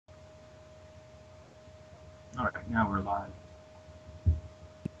Alright, now we're live.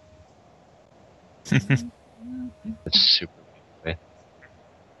 It's super weird.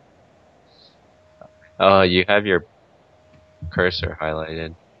 Oh, you have your cursor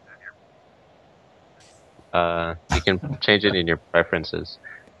highlighted. You can change it in your preferences.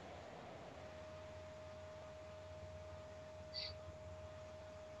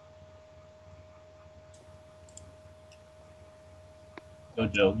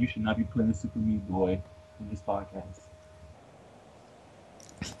 JoJo, you should not be playing Super Meat Boy in this podcast.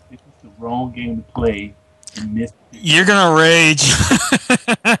 This is the wrong game to play in this. You're gonna rage.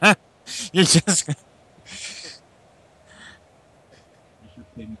 You're just. You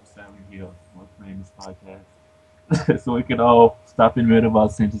should play me with Silent Hill while playing this podcast, so we can all stop in the middle of our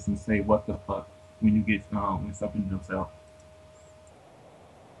sentence and say "what the fuck" when you get when something jumps out.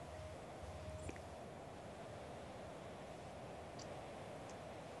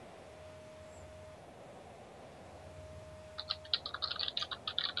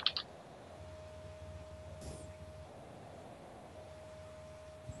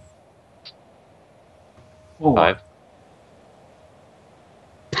 Four.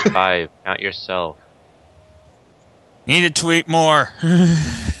 Five. Count yourself. Need to tweet more.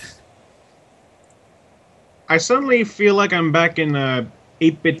 I suddenly feel like I'm back in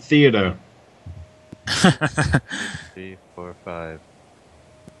 8-bit theater. 3, 4, 5.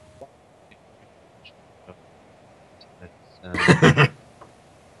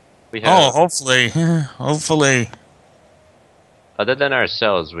 We have, hopefully. other than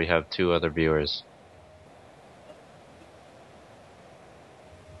ourselves, we have 2 other viewers.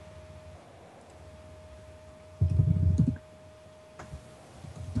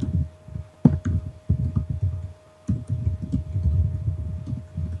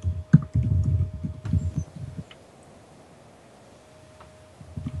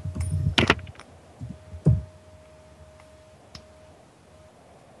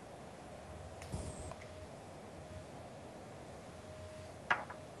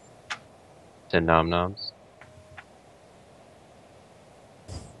 To nom noms.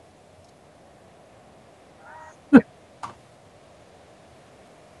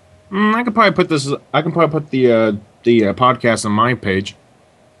 I could probably put this. I can probably put the podcast on my page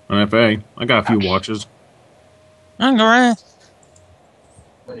on FA. I got a few watches. Okay.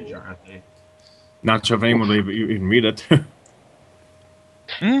 What is your FA? Not sure if anyone will even read it.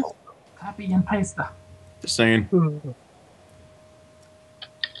 Copy and paste that. Just saying.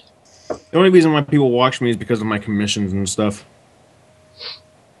 The only reason why people watch me is because of my commissions and stuff.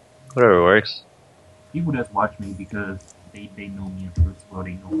 Whatever works. People just watch me because they know me in first. Well,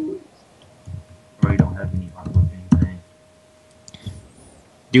 they know me. Or they don't have any artwork or anything.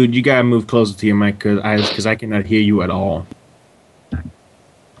 Dude, you gotta move closer to your mic because I cannot hear you at all.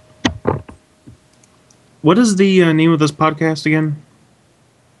 What is the name of this podcast again?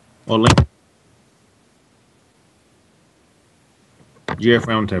 Or link? GF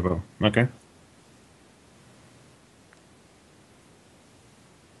Roundtable. Okay.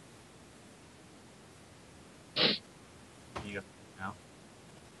 You go now.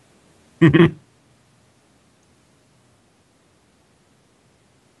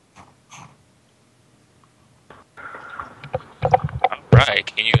 Alright,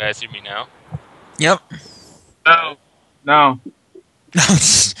 can you guys hear me now? Yep. No.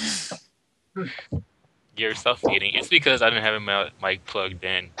 You're suffocating. It's because I didn't have my mic plugged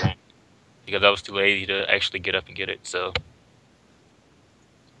in. Because I was too lazy to actually get up and get it, so.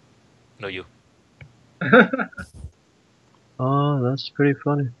 No, you. Oh, that's pretty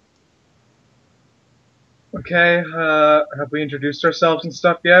funny. Okay, have we introduced ourselves and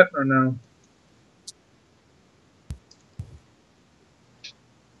stuff yet, or no?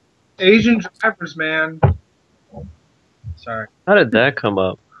 Asian drivers, man. Sorry. How did that come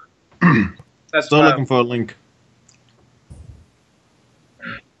up? That's Still looking for a link.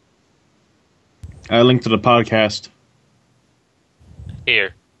 A link to the podcast.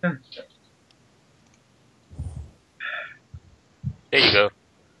 Here. There you go.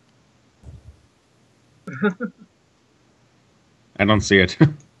 I don't see it.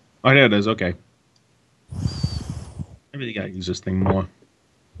 Oh, there it is. Okay. Maybe you gotta use this thing more.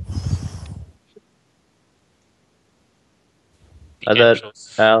 I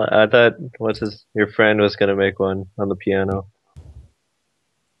thought your friend was gonna make one on the piano.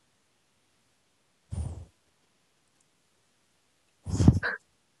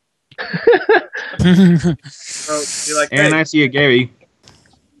 So, like, And hey, I see a Gary.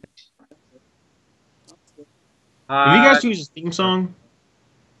 If you guys choose a theme song,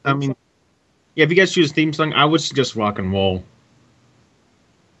 I mean, yeah, if you guys choose a theme song, I would suggest rock and roll.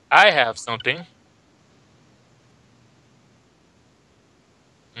 I have something.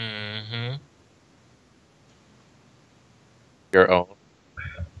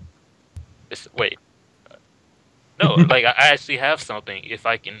 like I actually have something. If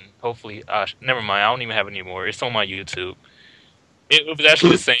I can, hopefully, never mind. I don't even have it anymore. It's on my YouTube. It was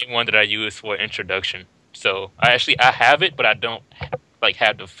actually the same one that I used for introduction. So I have it, but I don't like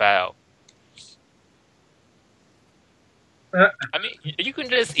have the file. I mean, you can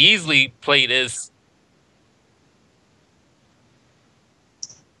just easily play this.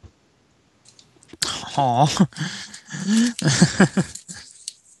 Aw.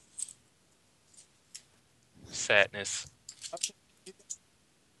 Sadness.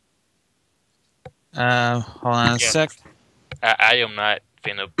 Hold on a Yeah. sec. I am not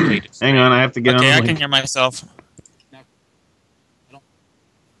finna play this. Hang on, I have to get Okay, on I the can link. hear myself.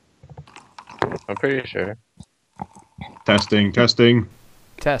 I'm pretty sure. Testing, testing.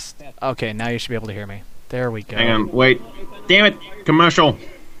 Test. Okay, now you should be able to hear me. There we go. Hang on, wait. Damn it, commercial.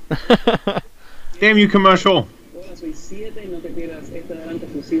 Damn you, commercial.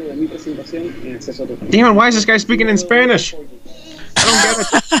 Damn it, why is this guy speaking in Spanish? I don't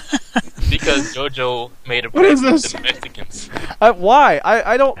get it. Because JoJo made a What is break with this? the Mexicans. Why?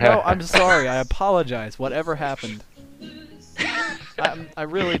 I don't know. I'm sorry. I apologize. Whatever happened. I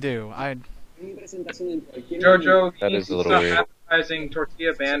really do. JoJo, That you is a need little to weird. stop advertising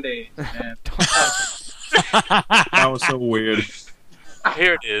tortilla band-aids, man. That was so weird.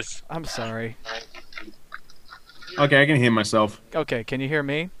 Here it is. I'm sorry. Okay, I can hear myself. Okay, can you hear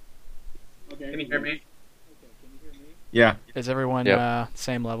me? Can you hear me? Yeah. Is everyone Yep.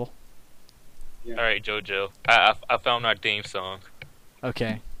 same level? All right, JoJo. I found our theme song.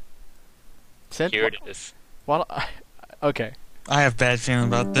 Okay. Synth? Here it is. Well, okay. I have bad feeling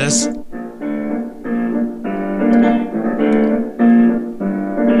about this.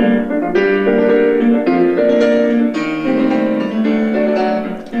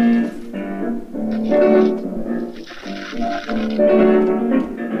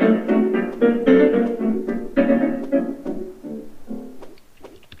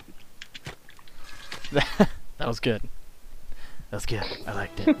 That was good. That was good. I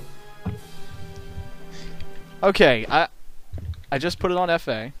liked it. Okay, I just put it on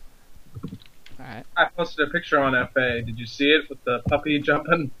FA. Alright. I posted a picture on FA. Did you see it with the puppy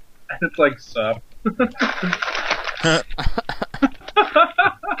jumping? And it's like, sup.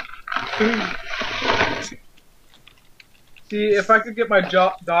 See, if I could get my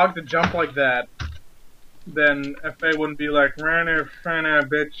dog to jump like that, then FA wouldn't be like, Rana, Fana,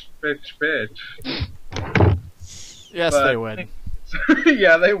 bitch, bitch, bitch. Yes, But- they would.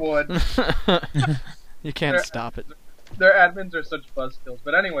 Yeah, they would. You can't stop it. Their admins are such buzzkills.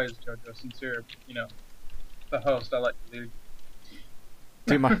 But anyways, JoJo, since you're, the host, I like to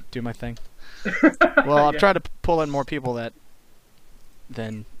Do my thing. Well, I'm Yeah. trying to pull in more people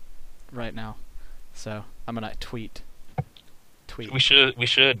than right now. So, I'm gonna tweet. We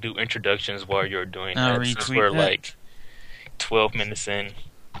should do introductions while you're doing I'll that. Since retweet we're that. like 12 minutes in.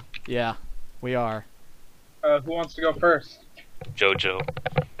 Yeah, we are. Who wants to go first? JoJo.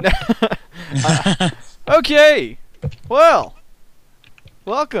 Okay! Well,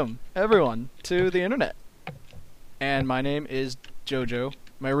 welcome, everyone, to the internet. And my name is JoJo.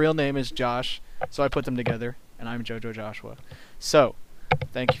 My real name is Josh, so I put them together, and I'm JoJoJoshua. So,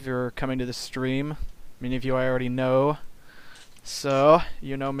 thank you for coming to the stream. Many of you I already know. So,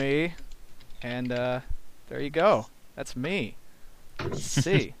 you know me. And, there you go. That's me. Let's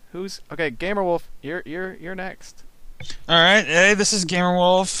see. Okay, GamerWolf, you're next. Alright, hey, this is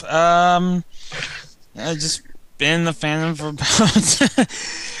GamerWolf. I've just been in the fandom for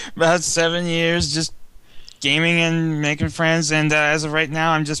about 7 years, just gaming and making friends, and as of right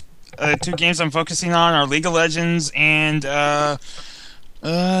now, I'm just, 2 games I'm focusing on are League of Legends and,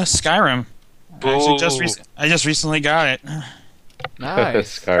 Skyrim. I just recently got it.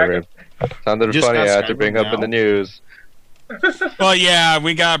 Nice. Skyrim. Something Just funny I got had to bring Skyrim up in the now? news. Well, yeah,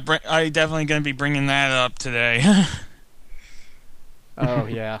 I definitely gonna be bringing that up today. Oh,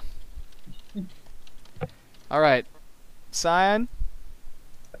 yeah. Alright. Cyan?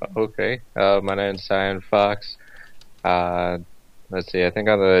 Okay. My name's CyanFox. Let's see. I think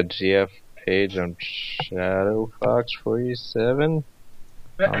on the GF page I'm ShadowFox47.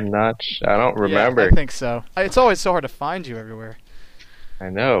 I'm not. I don't remember. Yeah, I think so. It's always so hard to find you everywhere. I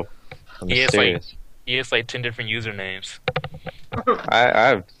know. I'm Yeah, it's like- serious. He has like 10 different usernames. I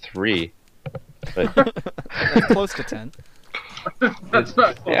have 3. But That's close to 10. That's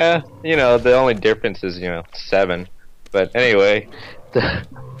not cool. yeah, the only difference is 7. But anyway,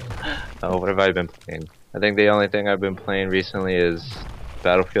 what have I been playing? I think the only thing I've been playing recently is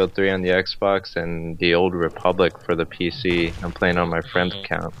Battlefield 3 on the Xbox and The Old Republic for the PC. I'm playing on my friend's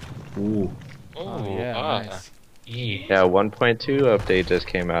account. Ooh. Oh, yeah, nice. Yeah, 1.2 update just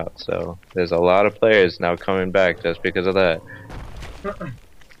came out, so there's a lot of players now coming back just because of that.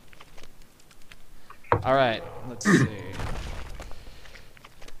 All right, let's see.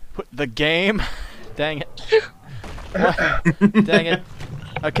 Put the game. Dang it. Dang it.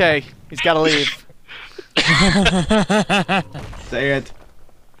 Okay, he's got to leave. Say it.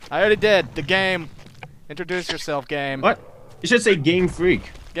 I already did. The game. Introduce yourself, game. What? You should say Game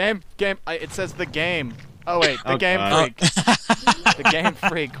Freak. Game. It says the game. Oh wait, the Game God. Freak. The Game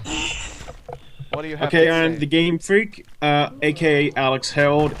Freak. What do you have Okay, to I'm say? the Game Freak, aka Alex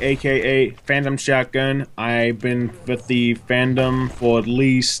Harold, aka Phantom Shotgun. I've been with the fandom for at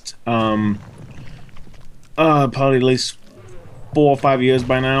least, probably at least 4 or 5 years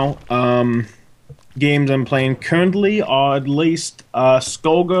by now. Games I'm playing currently are at least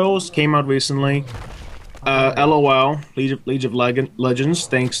Skullgirls came out recently. LOL, League of Legends,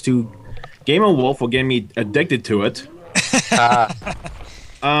 thanks to GamerWolf for getting me addicted to it.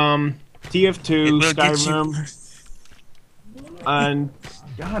 TF2, Skyrim, and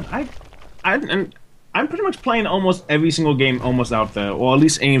God, I'm pretty much playing almost every single game almost out there, or at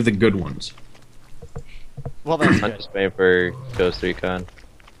least any of the good ones. Well, that's I'm good. just waiting for Ghost Recon.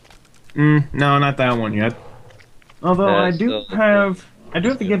 No, not that one yet. Although Yeah, I do still- have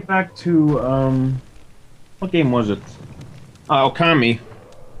to get back to what game was it? Okami.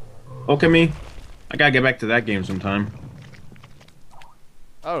 I gotta get back to that game sometime.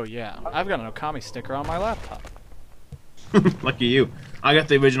 Oh yeah, I've got an Okami sticker on my laptop. Lucky you. I got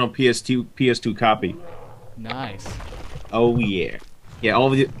the original PS2 copy. Nice. Oh yeah. Yeah,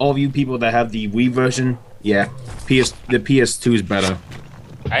 all of you people that have the Wii version, yeah, the PS2 is better.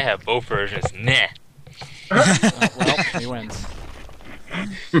 I have both versions. Nah. Well, he wins.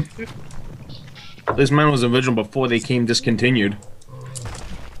 This mine was original before they came discontinued.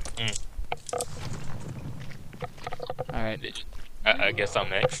 All right. I guess I'm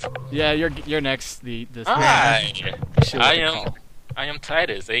next. Yeah, you're next. Hi. Shoot what they call. I am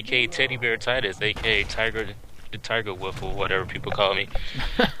Titus, aka Teddy Bear Titus, aka the Tiger Wolf, or whatever people call me.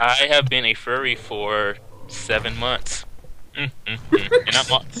 I have been a furry for 7 months. And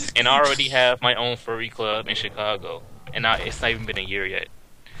I already have my own furry club in Chicago, and it's not even been a year yet.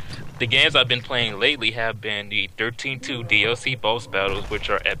 The games I've been playing lately have been the 13-2 DLC boss battles, which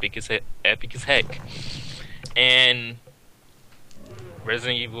are epic as heck, and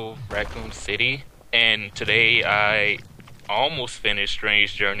Resident Evil Raccoon City. And today I almost finished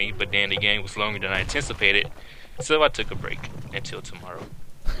Strange Journey, but then the game was longer than I anticipated, so I took a break until tomorrow.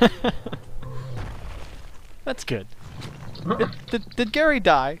 That's good. Did Gary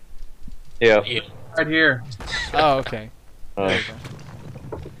die? Yeah. Yeah. Right here. Oh, okay. Uh, There you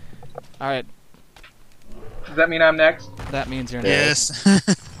go. All right, Does that mean I'm next? that means you're next.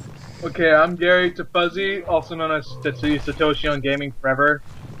 Yes. Okay, I'm GaryTahFuzzy, also known as Satoshi on Gaming Furever.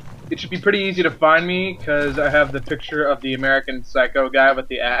 It should be pretty easy to find me because I have the picture of the American Psycho guy with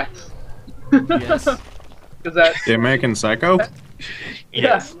the axe. Yes. Because that, The American Psycho?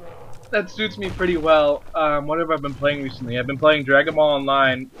 Yes. that suits me pretty well. What have I been playing recently? I've been playing Dragon Ball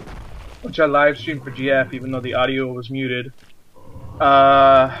Online, which I live streamed for GF, even though the audio was muted.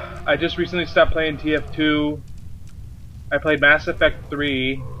 I just recently stopped playing TF2. I played Mass Effect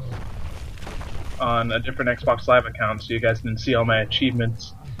 3 on a different Xbox Live account, so you guys didn't see all my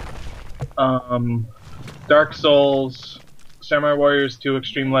achievements. Dark Souls, Samurai Warriors 2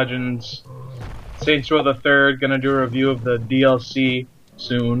 Extreme Legends, Saints Row the Third, gonna do a review of the DLC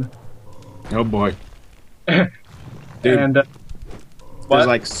soon. Oh boy. Dude, And there's what?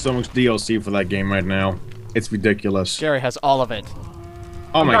 like so much DLC for that game right now. It's ridiculous. Gary has all of it.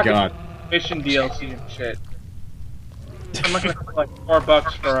 Oh my talking- god. Mission DLC and shit. I'm not gonna pay like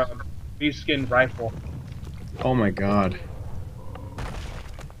 $4 for a reskin rifle. Oh my god.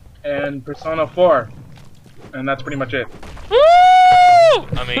 And Persona 4. And that's pretty much it. Woo!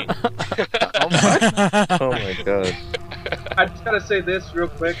 I mean, oh my god. I just gotta say this real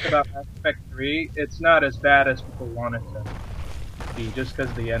quick about Mass Effect 3. It's not as bad as people want it to be, just because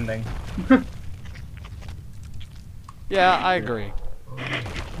of the ending. Yeah, I agree.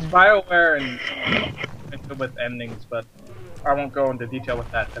 BioWare and good with endings, but I won't go into detail with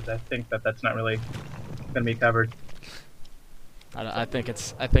that because I think that that's not really gonna be covered. I think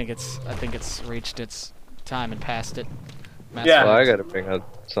it's reached its time and past it. Mass Yeah. Well, I Effect. gotta bring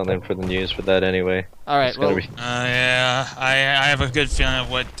up something for the news for that anyway. All right. It's gonna Well, be- Yeah, I have a good feeling of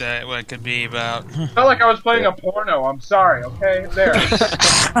what it could be about. Felt like I was playing a porno. I'm sorry. Okay, there.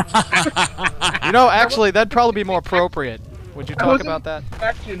 you know, actually, that'd probably be more appropriate. Would you I talk wasn't- about that?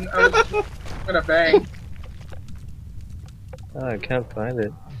 Action. I was gonna bang. Oh, I can't find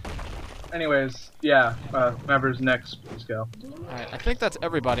it. anyways, yeah. Whoever's next, please go. Alright, I think that's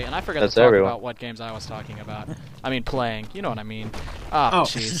everybody, and I forgot That's to talk everyone. about what games I was talking about. I mean, playing. You know what I mean. Ah, Oh.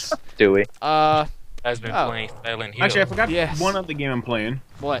 jeez. Do we? Has been Oh. playing Silent Hill. Actually, I forgot Yes. one other game I'm playing.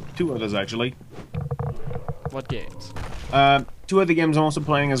 What? Two others, actually. What games? Two other games I'm also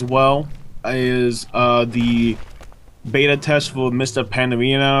playing as well is the beta test for Mr.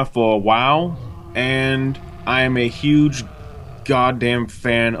 Pandarina for WoW, and I am a huge goddamn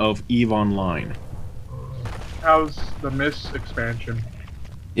fan of EVE Online. How's the Miss expansion?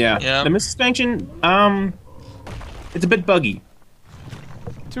 Yeah, Yeah. the Mist expansion, it's a bit buggy.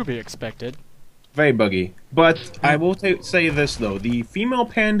 To be expected. Very buggy. But I will say this, though. The female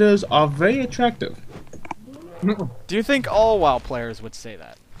pandas are very attractive. Do you think all WoW players would say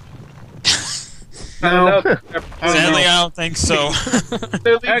that? Now, Sadly, I don't think so.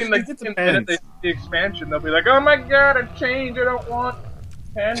 They're leaving Actually, like it the minute they see the expansion, they'll be like, "Oh my god, a change! I don't want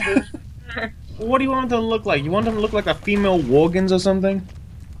pandas." what do you want them to look like? You want them to look like a female Worgans or something?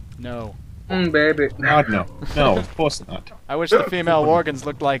 No. Baby. God, no. No, of course not. I wish the female Worgans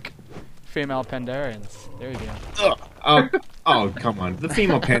looked like female Pandarians. There you go. Ugh. Oh, come on. The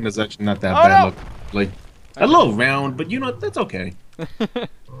female panda's actually not that Oh, bad no. look. Like, a little round, but you know, that's okay.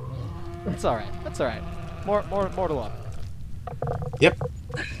 That's alright. That's alright. More to love. Yep.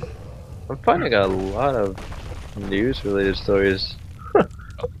 I'm finding a lot of news-related stories.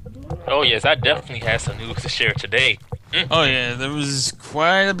 Oh yes, I definitely had some news to share today. Oh yeah, there was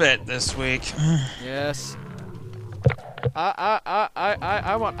quite a bit this week. Yes.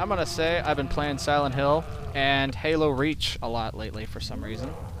 I'm gonna say I've been playing Silent Hill and Halo Reach a lot lately for some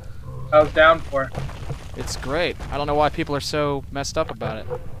reason. I was down for. It's great. I don't know why people are so messed up about it.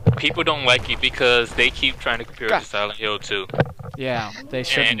 People don't like it because they keep trying to compare it God. to Silent Hill 2. Yeah, they And,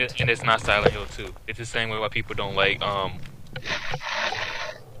 shouldn't. and it's not Silent Hill 2. It's the same way why people don't like,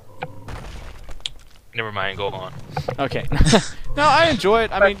 never mind, go on. Okay. No, I enjoy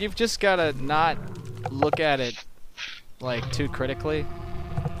it. I mean, you've just gotta not look at it like too critically.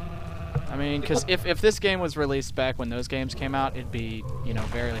 I mean, because if this game was released back when those games came out, it'd be, you know,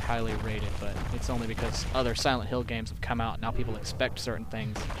 very highly rated. But it's only because other Silent Hill games have come out. Now people expect certain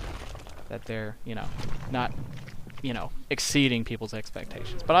things that they're, you know, not, you know, exceeding people's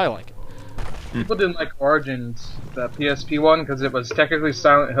expectations. But I like it. People didn't like Origins, the PSP one, because it was technically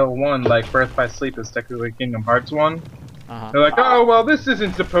Silent Hill 1, like Birth by Sleep is technically Kingdom Hearts 1. Uh-huh. They're like, oh, well, this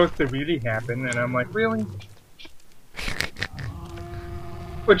isn't supposed to really happen, and I'm like, really?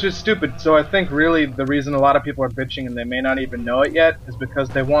 Which is stupid, so I think really the reason a lot of people are bitching and they may not even know it yet is because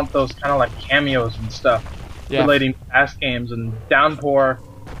they want those kind of like cameos and stuff Yeah. relating to past games, and Downpour,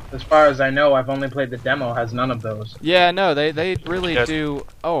 as far as I know, I've only played the demo, has none of those. Yeah, no, they really Yes. do.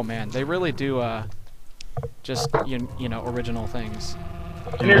 Oh man, they really do. Just you know, original things.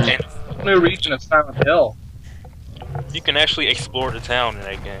 And here's a new region of Silent Hill. You can actually explore the town in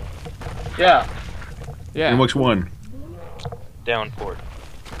that game. Yeah, Yeah. And which one? Downport.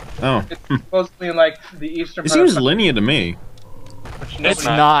 Oh. it's supposedly in like the eastern It part of seems linear to me. which It's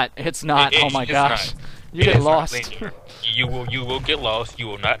not. It's not. It- Oh my it's gosh. not. You It get is not lost. linear. You will get lost. You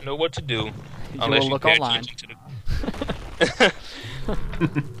will not know what to do You unless will you look pay online. attention to the.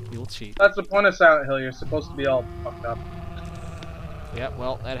 You'll cheat. That's the point of Silent Hill, you're supposed to be all fucked up. Yep.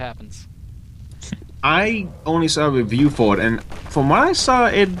 Well, that happens. I only saw a review for it, and from what I saw,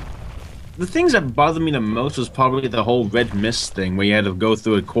 the things that bothered me the most was probably the whole red mist thing, where you had to go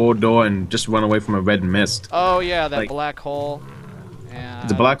through a corridor and just run away from a red mist. Oh yeah, that Like- black hole. And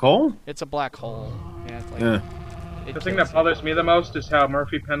It's a black hole? It's a black hole. Yeah. It's like, Yeah. it The thing kills that bothers me the most is how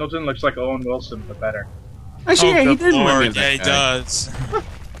Murphy Pendleton looks like Owen Wilson, but better. Actually, yeah, he good did remind me lord, of yeah, that he guy. does.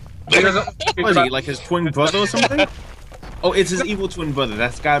 He doesn't- What is he, like his twin brother or something? Oh, it's his evil twin brother.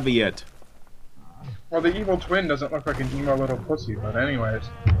 That's gotta be it. Well, the evil twin doesn't look like an emo little pussy, but anyways.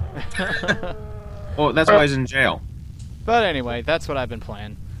 it. Oh, that's why he's in jail. But anyway, that's what I've been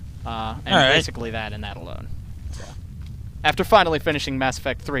playing. And Alright. basically that and that alone. So. After finally finishing Mass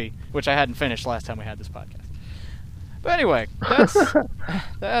Effect 3, which I hadn't finished last time we had this podcast. But anyway,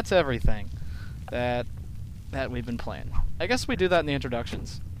 that's everything that we've been playing. I guess we do that in the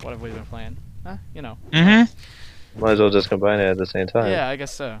introductions. What have we been playing? You know. Mm-hmm. Might as well just combine it at the same time. Yeah, I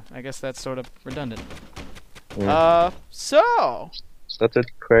guess so. I guess that's sort of redundant. Mm. So Is that the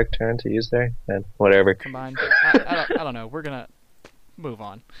correct term to use there? And whatever. combined. I don't know. We're gonna move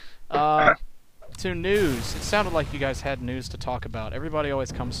on. To news. It sounded like you guys had news to talk about. Everybody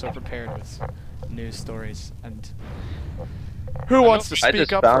always comes so prepared with news stories. And who wants to I speak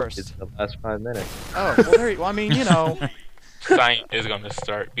just up found first? it in the last 5 minutes. Oh, well, there you, well, I mean, you know. Science is going to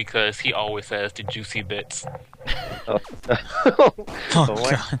start because he always has the juicy bits. Oh, Oh,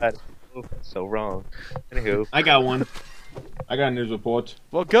 my God. God. So wrong. Anywho. I got one. I got a news report.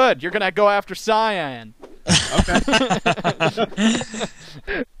 Well, good. You're gonna go after Cyan.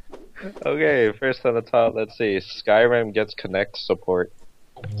 Okay, first on the top, let's see. Skyrim gets Connect support.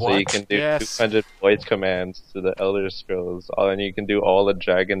 So you can do 200 voice commands to the Elder Scrolls. And you can do all the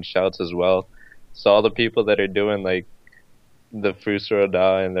dragon shouts as well. So all the people that are doing like the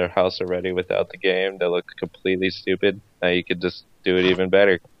Fusroda in their house already without the game, they look completely stupid. Now you could just do it even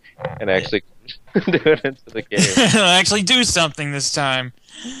better. And actually do it into the game. Actually do something this time.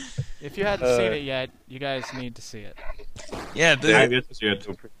 If you hadn't seen it yet, you guys need to see it. Yeah, I get to see it.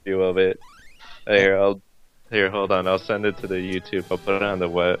 A preview of it. Here, hold on. I'll send it to the YouTube. I'll put it on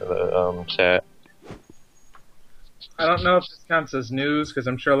the chat. I don't know if this counts as news because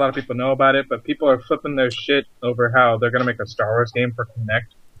I'm sure a lot of people know about it, but people are flipping their shit over how they're gonna make a Star Wars game for Kinect.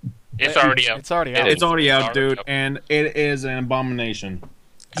 It's already out. It's already out. It's already out, dude, and it is an abomination.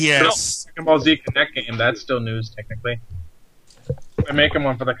 Yes. Dragon Ball Z Kinect game, that's still news technically. They're making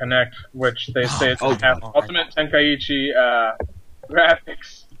one for the Kinect, which they say it's has Ultimate Tenkaichi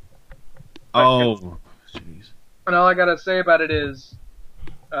graphics. Oh, jeez. And all I gotta say about it is,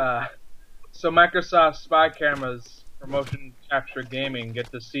 so Microsoft spy cameras for motion capture gaming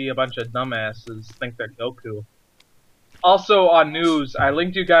get to see a bunch of dumbasses think they're Goku. Also on news, I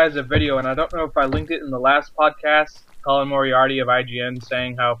linked you guys a video, and I don't know if I linked it in the last podcast, Colin Moriarty of IGN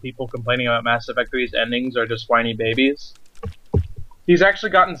saying how people complaining about Mass Effect 3's endings are just whiny babies. He's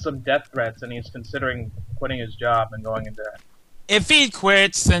actually gotten some death threats, and he's considering quitting his job and going into that. If he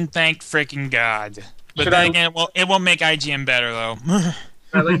quits, then thank freaking God. But Should then I- again, it won't make IGN better, though. Should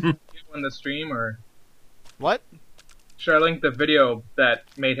I link the video in the stream, or What? should I link the video that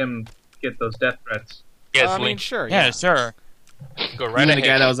made him get those death threats? Yes, I mean, Link. sure. Yeah, sure. Go You right mean the guy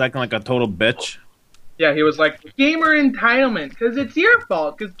ahead. that was acting like a total bitch? Yeah, he was like, gamer entitlement, because it's your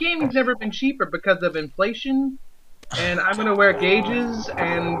fault, because gaming's never been cheaper because of inflation, and I'm gonna wear gauges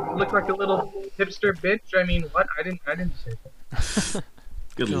and look like a little hipster bitch. I mean, what? I didn't say that.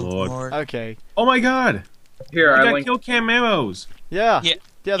 Good lord. Okay. Oh my god! Here, I I got linked. kill cam memos. Yeah. Yeah.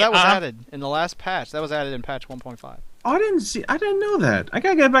 Yeah, that was Uh-huh. added in the last patch. That was added in patch 1.5. Oh, I didn't know that. I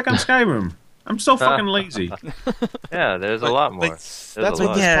gotta get back on Skyrim. I'm so fucking lazy. Yeah, there's a lot more. That's a what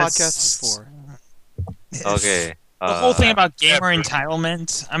lot. this Yes. podcast is for. Okay. The whole thing about gamer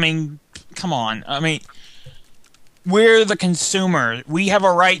entitlement, I mean, come on. I mean, we're the consumer. We have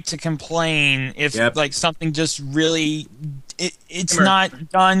a right to complain if like something just really it's Gamer. not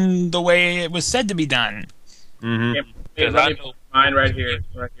done the way it was said to be done. Mm-hmm. Hey, Because let I me know- put mine right here,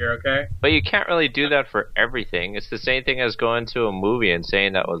 okay? But you can't really do that for everything. It's the same thing as going to a movie and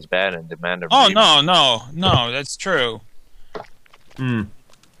saying that was bad and demand a Oh review. no, that's true. Mm.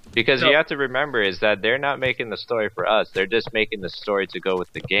 Because No. you have to remember is that they're not making the story for us. They're just making the story to go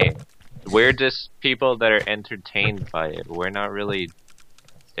with the game. We're just people that are entertained by it. We're not really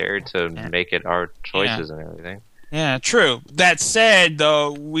there to make it our choices and everything. Yeah, true. That said,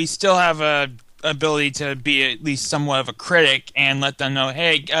 though, we still have a ability to be at least somewhat of a critic and let them know,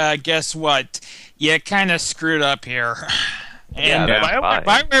 hey, guess what? You kind of screwed up here. And that's fine.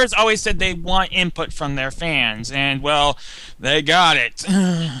 BioWare's always said they want input from their fans, and, well, they got it.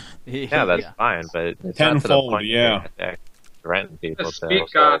 Yeah, that's fine, but it's not to the Tenfold, point yeah. where threaten people Just to speak,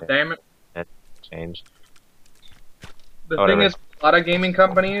 also goddammit. change. The Whatever. thing is, a lot of gaming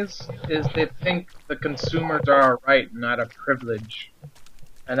companies is they think the consumers are a right, not a privilege.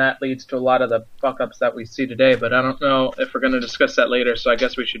 And that leads to a lot of the fuck-ups that we see today, but I don't know if we're going to discuss that later, so I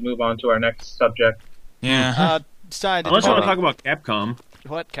guess we should move on to our next subject. Yeah. Stein, did Unless you you want to talk about Capcom.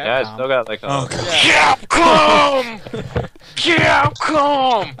 What? Capcom? Yeah, I still got like a Oh, Yeah. Capcom!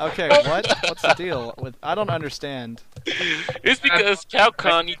 Capcom! Okay, what? What's the deal with? I don't understand. It's because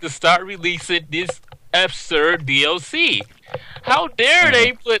Capcom need to start releasing this absurd DLC. How dare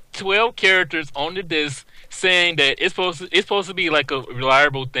they put 12 characters on the disc saying that it's supposed to be like a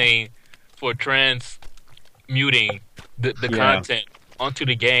reliable thing for transmuting the content onto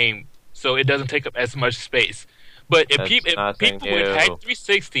the game so it doesn't take up as much space. But if That's people nothing with new. Hack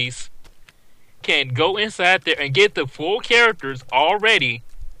 360s can go inside there and get the full characters already,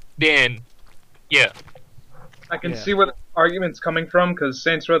 then yeah. I can Yeah. see where the argument's coming from, because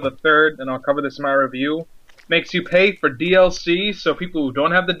Saints Row the Third, and I'll cover this in my review, makes you pay for DLC so people who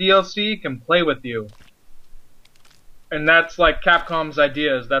don't have the DLC can play with you. And that's like Capcom's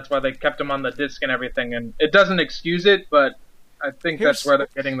ideas. That's why they kept them on the disc and everything. And it doesn't excuse it, but I think that's Here's- where they're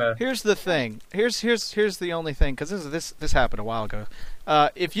getting the... Here's the thing. Here's the only thing, because this happened a while ago.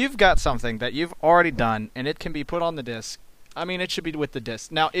 If you've got something that you've already done and it can be put on the disc, I mean, it should be with the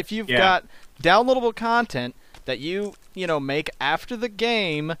disc. Now, if you've got downloadable content that you make after the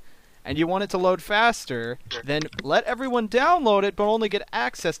game, and you want it to load faster, then let everyone download it, but only get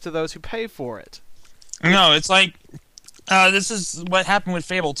access to those who pay for it. No, it's like this is what happened with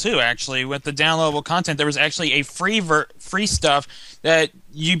Fable 2. Actually, with the downloadable content, there was actually a free stuff that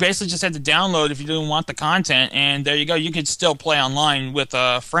you basically just had to download if you didn't want the content, and there you go. You could still play online with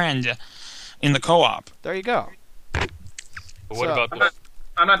a friend in the co-op. There you go. But what So- about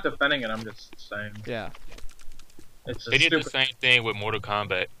I'm not defending it. I'm just saying Yeah. it's they did the same thing with Mortal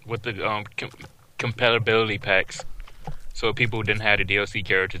Kombat with the compatibility packs. So people who didn't have the DLC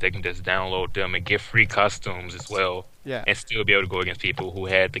characters, they can just download them and get free costumes as well, Yeah. and still be able to go against people who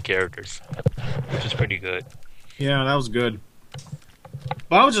had the characters, which is pretty good. Yeah, that was good.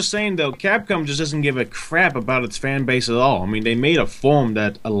 But I was just saying, though, Capcom just doesn't give a crap about its fan base at all. I mean, they made a forum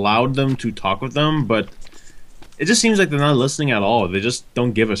that allowed them to talk with them, but it just seems like they're not listening at all. They just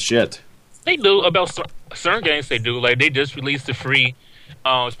don't give a shit. They do about certain games. They do, like they just released the free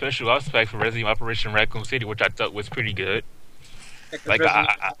special ops pack for Resident Evil Operation Raccoon City, which I thought was pretty good. Like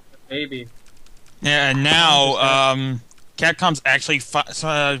maybe. Yeah, and now Capcom's actually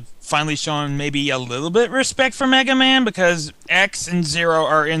finally showing maybe a little bit respect for Mega Man, because X and Zero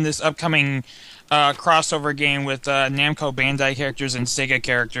are in this upcoming crossover game with Namco Bandai characters and Sega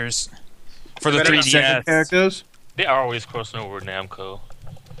characters for the 3DS. Sega characters? They are always crossing over with Namco.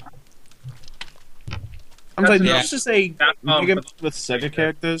 I'm sorry, did Yeah. you just say Mega Man with Sega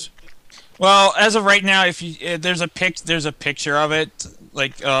characters? Well, as of right now, if you there's a picture of it,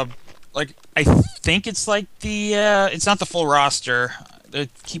 like I think it's like the it's not the full roster. They're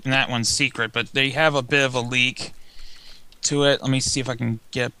keeping that one secret, but they have a bit of a leak to it. Let me see if I can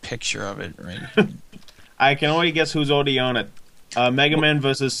get a picture of it. Right. I can already guess who's already on it. Mega Man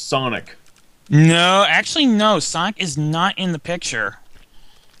versus Sonic. No, actually, no. Sonic is not in the picture.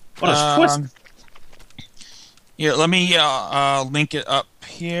 What a twist! Yeah, let me link it up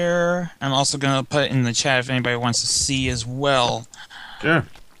here. I'm also gonna put it in the chat if anybody wants to see as well. Sure.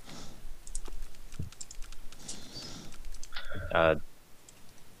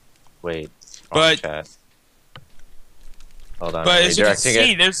 Wait. But- Chat. Hold on. But as you can redirecting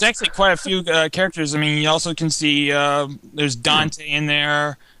see, it. there's actually quite a few characters. I mean, you also can see there's Dante in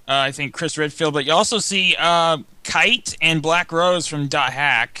there. I think Chris Redfield, but you also see Kite and Black Rose from Dot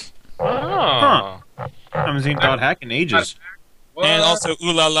Hack, Oh, I haven't seen Dot Hack in ages. and also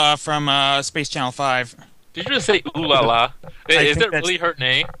Ooh La La from Space Channel 5. did you just say ooh la la? I Is think that that's- really her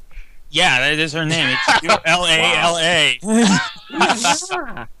name? Yeah, that is her name. It's Ula.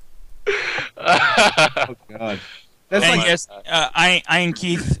 Oh god. That's And like yes, Iron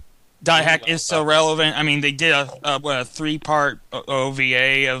Keith Dot Hack is so relevant. I mean, they did a 3-part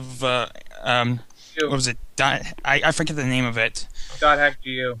OVA of what was it? I forget the name of it. Dot hack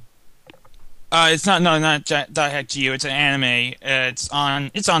GU. It's not Dot Hack GU. It's an anime. It's on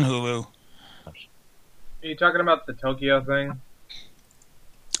Hulu. Are you talking about the Tokyo thing?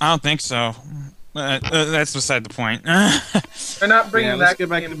 I don't think so. That's beside the point. They're not bringing let's that get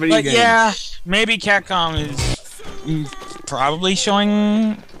back to game- video But games. yeah, maybe Capcom is probably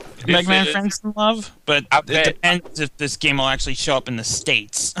showing Mega Man is- Friends some love, but I it bet- depends if this game will actually show up in the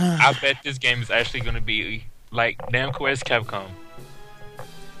States. I bet this game is actually going to be like Namco as Capcom.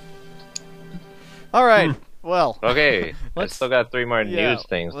 All right. Well, Okay. I Let's- still got 3 more yeah, news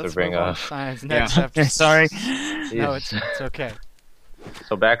things to let's bring move on up. to science next Yeah. after. Sorry. No, it's okay.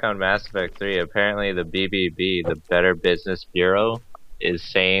 So back on Mass Effect 3, apparently the BBB, the Better Business Bureau, is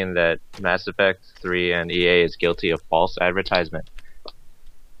saying that Mass Effect 3 and EA is guilty of false advertisement.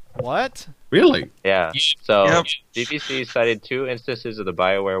 What? Really? Yeah. So Yep. BBC cited 2 instances of the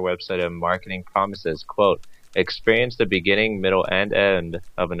BioWare website of marketing promises. Quote, experience the beginning, middle, and end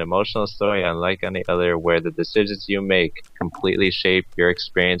of an emotional story unlike any other where the decisions you make completely shape your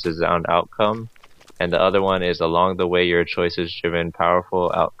experiences and outcome. And the other one is along the way your choices driven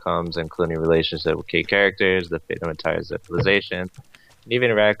powerful outcomes, including relationship with key characters, the fate of entire civilization, and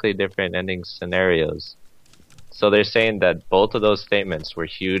even radically different ending scenarios. So they're saying that both of those statements were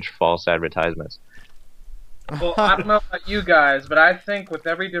huge false advertisements. Well, I don't know about you guys, but I think with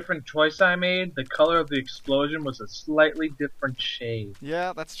every different choice I made, the color of the explosion was a slightly different shade.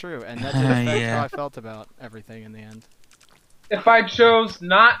 Yeah, that's true, and that did affect Yeah. how I felt about everything in the end. If I chose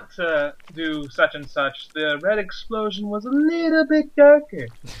not to do such and such, the red explosion was a little bit darker.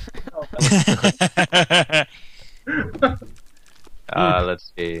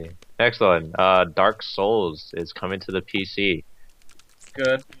 Let's see. Next one. Dark Souls is coming to the PC.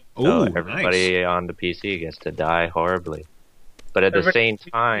 Good. So Ooh, everybody on the PC gets to die horribly. But at the same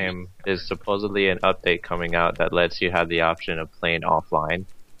time, there's supposedly an update coming out that lets you have the option of playing offline.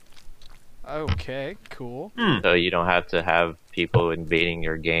 Okay, cool. So you don't have to have people invading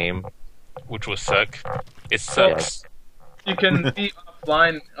your game. which will suck. It sucks. You can be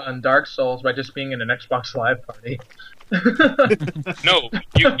offline on Dark Souls by just being in an Xbox Live party. No,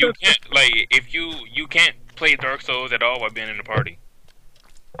 you can't. Like, if you can't play Dark Souls at all while being in the party.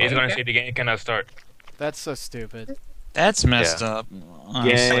 It's gonna say the game cannot start. That's so stupid. That's messed up.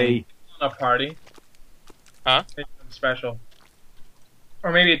 Honestly. Yay. A party. Huh? It's something special.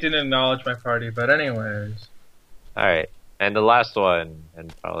 Or maybe it didn't acknowledge my party, but anyways. Alright, and the last one,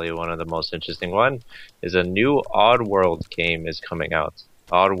 and probably one of the most interesting one, is a new Oddworld game is coming out.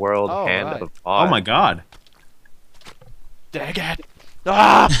 Oddworld Oh, Hand right. of Odd. Oh my god. Dang it!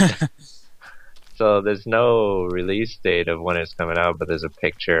 Ah! So there's no release date of when it's coming out, but there's a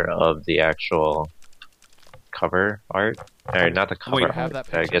picture of the actual cover art. Or not the cover Wait, art, have that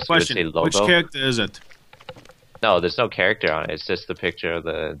I picture. guess you would say Question, logo. which character is it? No, there's no character on it. It's just the picture of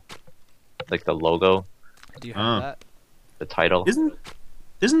the logo, Do you have that? the title.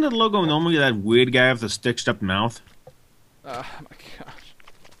 Isn't the logo normally that weird guy with the stitched up mouth? Oh my gosh.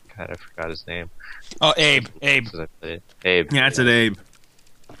 God, I forgot his name. Oh, Abe. Abe. Abe. Yeah, it's an Abe.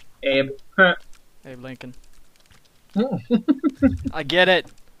 Abe. Abe Lincoln. I get it.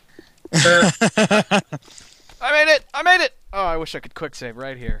 I made it! I made it! Oh, I wish I could quick save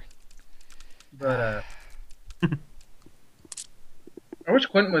right here. But, I wish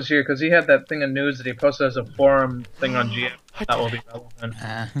Quentin was here, because he had that thing of news that he posted as a forum thing on GM. That will be relevant.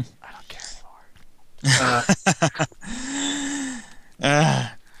 I don't care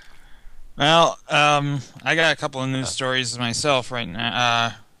anymore. Well, I got a couple of news stories myself right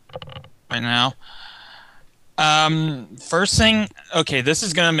now. First thing, okay, this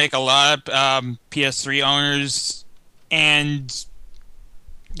is gonna make a lot of PS3 owners and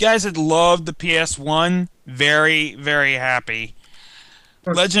guys that love the PS1 very, very happy.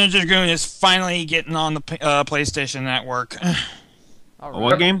 Legend of Dragoon is finally getting on the PlayStation Network. All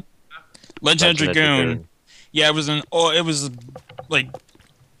What game? Legend of Dragoon. Yeah, it was like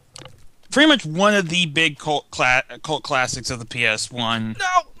pretty much one of the big cult classics of the PS1.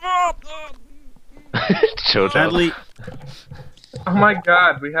 JoJo. Sadly, Oh my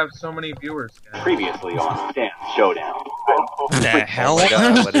god, we have so many viewers, guys. Previously on Stamp Showdown. What the hell? Oh my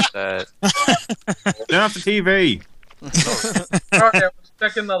God, what is that? turn off the TV. Sorry, I was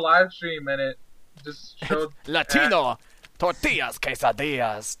checking the live stream and it just showed. Latino tortillas,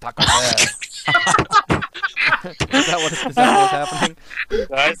 quesadillas, Taco Bell. Is that what's happening?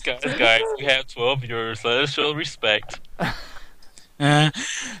 Guys, we have 12 viewers. Let us show respect. But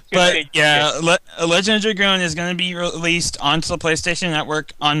yeah, Legend of Dragoon is going to be released onto the PlayStation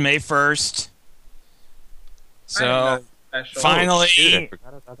Network on May 1st. So finally, Shoot, I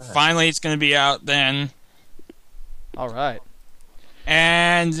forgot about that. finally, it's going to be out then. All right.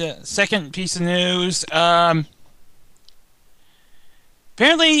 And second piece of news,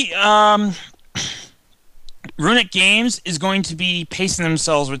 apparently, Runic Games is going to be pacing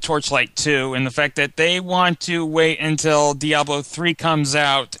themselves with Torchlight 2, and the fact that they want to wait until Diablo 3 comes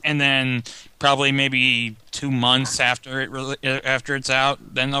out, and then probably maybe 2 months after it's out,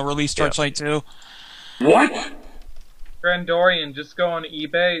 then they'll release Torchlight 2. What? Grandorian, just go on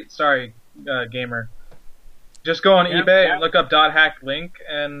eBay. Sorry, gamer. Just go on eBay and look up .hack link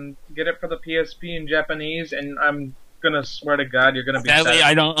and get it for the PSP in Japanese, and I'm gonna swear to God you're gonna be Sadly, sad.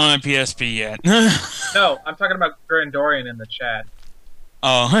 I don't own a PSP yet. No, I'm talking about Grandorian in the chat.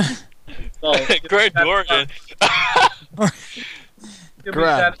 Oh. Well, Great Dorian. You'll be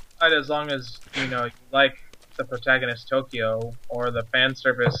Grab. satisfied as long as you like the protagonist Tokyo or the fan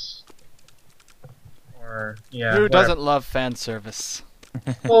service, or Who doesn't love fan service?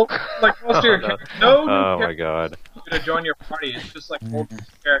 Well, like most of your characters, no new Oh my characters God. to join your party. It's just like old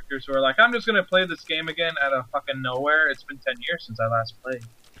characters who are like, I'm just gonna play this game again out of fucking nowhere. It's been 10 years since I last played.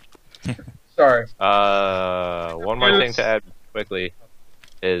 Sorry. One more thing to add quickly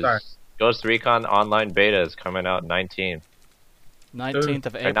is Sorry. Ghost Recon Online Beta is coming out 19th. 19th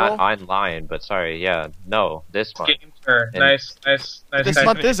of Or April. not online, but sorry, yeah, no, this month. Gamer. And- Nice This typing.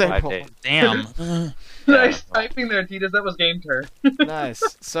 month is 5 April. days. Damn. Nice typing there, Titas. That was game turn. Nice.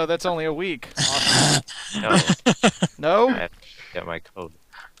 So that's only a week. Awesome. No, I No? have to get my code.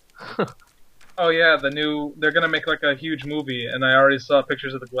 Oh yeah, they're gonna make like a huge movie, and I already saw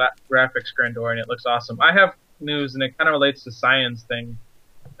pictures of the graphics Grandor, and it looks awesome. I have news, and it kind of relates to science thing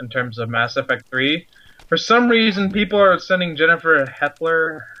in terms of Mass Effect 3. For some reason, people are sending Jennifer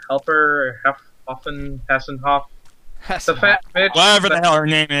Helfer, Hassenhoff, the fat bitch. Whatever the hell her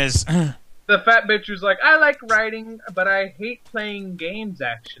name is. The fat bitch who's like, I like writing, but I hate playing games,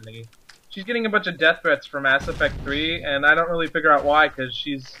 actually. she's getting a bunch of death threats for Mass Effect 3, and I don't really figure out why, because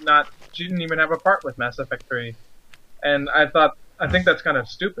she didn't even have a part with Mass Effect 3. And I think that's kind of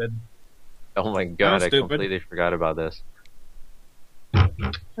stupid. Oh my god, I completely forgot about this.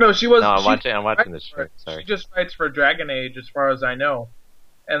 No, she was. No, I'm watching this show. Sorry. She just fights for Dragon Age, as far as I know.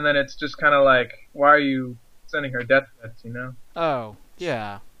 And then it's just kind of like, why are you sending her death threats, you know? Oh,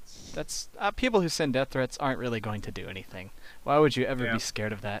 yeah. That's people who send death threats aren't really going to do anything. Why would you ever be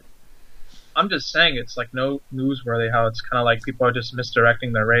scared of that? I'm just saying it's like no newsworthy how it's kind of like people are just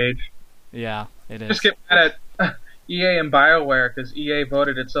misdirecting their rage. Yeah, it is. Just get mad at EA and BioWare because EA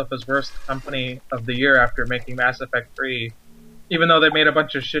voted itself as worst company of the year after making Mass Effect 3, even though they made a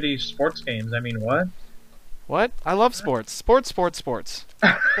bunch of shitty sports games. I mean, what? What? I love sports. Sports. Fuck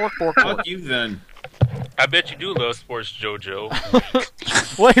you then. I bet you do love sports, JoJo.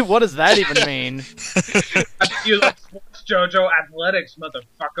 Wait, what does that even mean? I bet you love sports, JoJo. Athletics,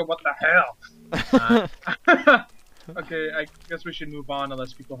 motherfucker. What the hell? Okay, I guess we should move on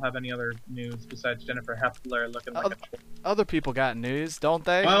unless people have any other news besides Jennifer Heffler looking like a troll. Other people got news, don't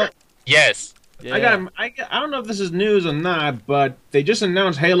they? Well, Yes. Yeah. I don't know if this is news or not, but they just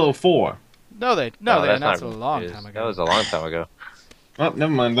announced Halo 4. No, they that's announced it not a long news. time ago. That was a long time ago. Oh,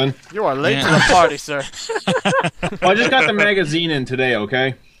 never mind then. You are late to the party, sir. Well, I just got the magazine in today,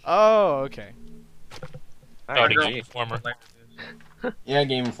 okay? Oh, okay. Oh, the girl. Game Informer. Yeah,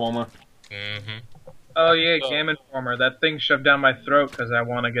 Game Informer. Mm-hmm. Oh yeah, Game Informer. That thing shoved down my throat because I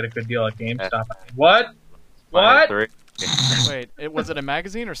want to get a good deal at GameStop. What? What? Wait, was it a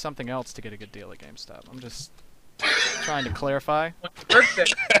magazine or something else to get a good deal at GameStop? I'm just trying to clarify. Birthday.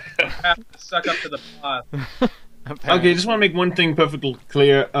 Have to suck up to the boss. Okay, just want to make one thing perfectly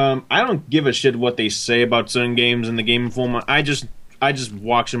clear. I don't give a shit what they say about certain games in the Game Informer. I just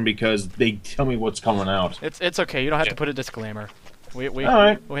watch them because they tell me what's coming out. It's okay. You don't have to put a disclaimer. We All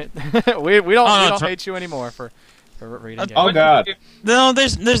right. we don't hate you anymore for reading games. Oh God. No,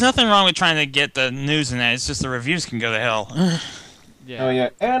 there's nothing wrong with trying to get the news in that. It's just the reviews can go to hell. Yeah. Oh yeah,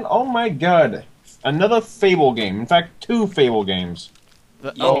 and oh my God, another Fable game. In fact, 2 Fable games.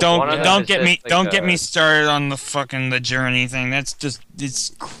 Don't get me started on the Journey thing. That's just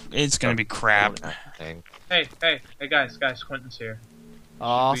it's gonna be crap. Hey, guys, Quentin's here.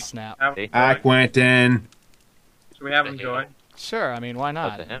 Oh snap! Quentin. Should we have him join? Sure. I mean, why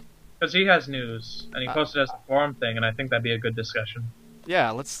not? Because he has news, and he posted as a forum thing, and I think that'd be a good discussion.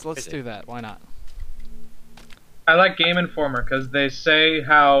 Yeah, let's do that. Why not? I like Game Informer because they say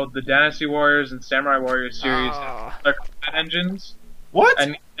how the Dynasty Warriors and Samurai Warriors series have their combat engines. What?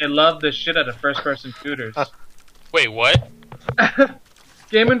 And they love the shit out of first-person shooters. Wait, what?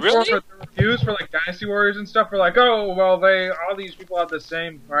 Game Informer, Really? the reviews for like Dynasty Warriors and stuff are like, oh, well, all these people have the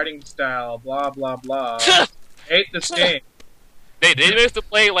same fighting style, blah, blah, blah. Hate this game. They used to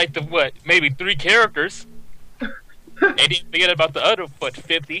play like maybe 3 characters. And didn't forget about the other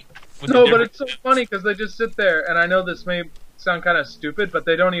 50. No, but it's so funny because they just sit there, and I know this may sound kind of stupid, but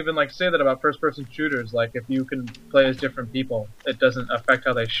they don't even like say that about first-person shooters. Like, if you can play as different people, it doesn't affect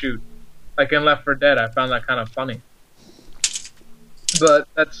how they shoot. Like in Left 4 Dead, I found that kind of funny. But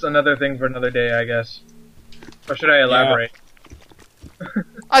that's another thing for another day, I guess. Or should I elaborate? Yeah.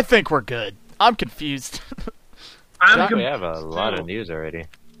 I think we're good. I'm confused. We have a lot of news already.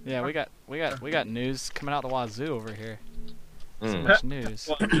 Yeah, we got news coming out the wazoo over here. So Mm. much news.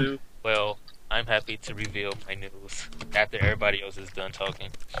 Well, I'm happy to reveal my news after everybody else is done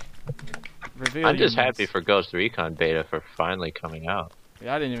talking. Reveal I'm your just news. happy for Ghost Recon beta for finally coming out.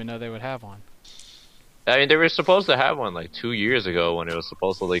 Yeah, I didn't even know they would have one. I mean, they were supposed to have one like 2 years ago when it was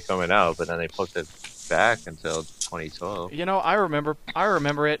supposedly coming out, but then they pushed it back until 2012. You know, I remember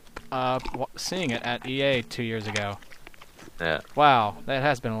it, seeing it at EA 2 years ago. Yeah. Wow, that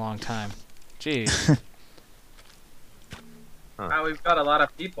has been a long time. Jeez. Now we've got a lot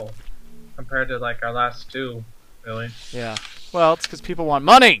of people compared to like our last 2, really. Yeah. Well, it's because people want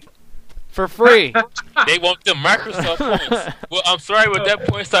money for free. They want the Microsoft points. Well, I'm sorry, but that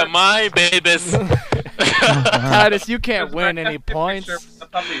points are mine, babies. Titus, you can't win any points.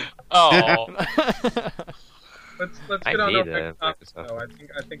 Oh. Let's I get on need to that topic, Microsoft. though.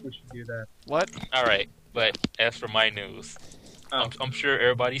 I think we should do that. What? All right, but as for my news, I'm sure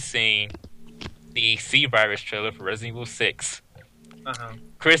everybody's seen the C-Virus trailer for Resident Evil 6.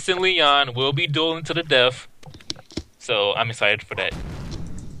 Chris and Leon will be dueling to the death, so I'm excited for that.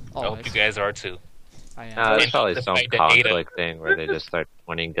 I hope you guys are too. I am. There's And probably the some fact that Ada- conflict thing where they just start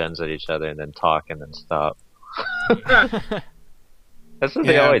pointing guns at each other and then talk and then stop. That's what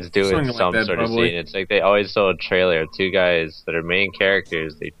they Yeah, always do in something like some that, sort of probably. scene. It's like they always show a trailer of 2 guys that are main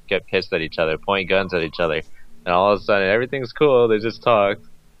characters. They get pissed at each other, point guns at each other, and all of a sudden everything's cool. They just talk,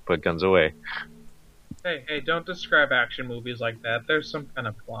 put guns away. Hey, don't describe action movies like that. There's some kind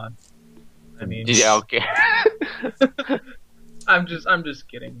of plot. I mean, Yeah, okay. I'm just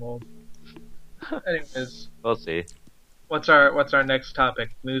kidding, Wolf. Anyways, We'll see. what's our next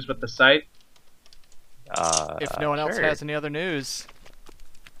topic? News with the site? If no one else Sure. has any other news.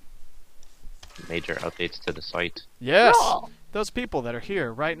 Major updates to the site. Yes! Those people that are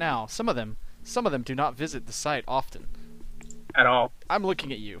here right now, some of them do not visit the site often. At all? I'm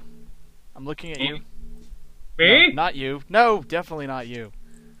looking at you. I'm looking at you. Me? No, not you. No, definitely not you.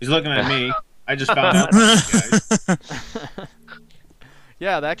 He's looking at me. I just found out about you guys.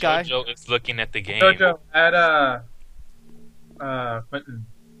 Yeah, that guy. JoJo is looking at the game. JoJo, add Quentin.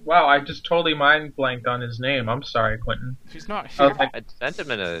 Wow, I just totally mind blanked on his name. I'm sorry, Quentin. He's not here. Okay. I sent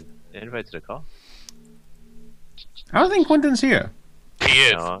him an invite to the call. I don't think Quentin's here. He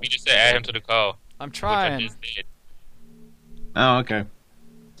is. No. We just said add him to the call. I'm Which I trying. just did. Oh, okay.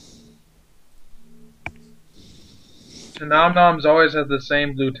 The Nom Noms always have the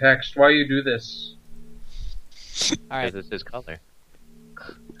same blue text. Why you do this? Alright, This is his color.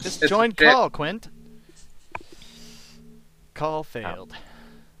 just It's join legit. call, Quint. Call failed.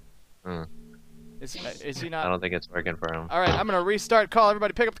 Hmm. Is he I not? don't think it's working for him. Alright, I'm gonna restart call.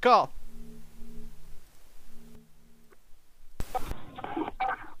 Everybody pick up the call.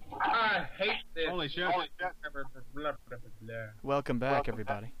 I hate this. Holy shit. Welcome back,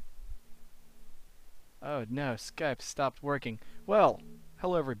 everybody. Oh no, Skype stopped working. Well,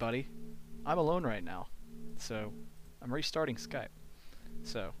 hello everybody. I'm alone right now, so I'm restarting Skype.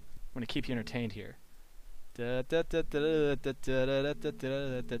 So I'm gonna keep you entertained here. All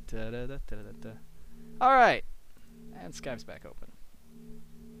right, and Skype's back open.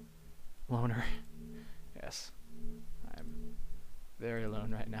 Loner. Yes, I'm very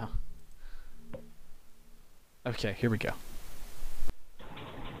alone right now. Okay, here we go.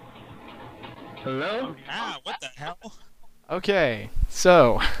 Hello? Ah, what the hell? Okay,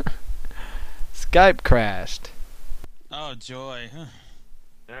 so Skype crashed. Oh, joy. Huh.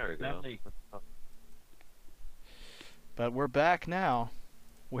 There we go. But we're back now.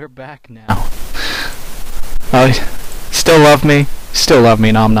 We're back now. Oh, still love me? Still love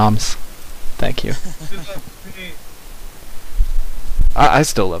me, nom noms. Thank you. I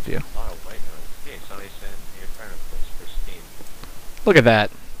still love you. A lot of white noise. Hey, somebody said you're trying to push for Steam. Look at that.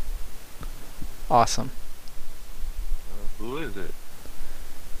 Awesome. Who is it?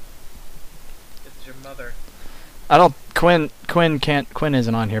 It's your mother. I don't. Quinn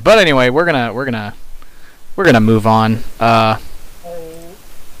isn't on here. But anyway, we're gonna move on.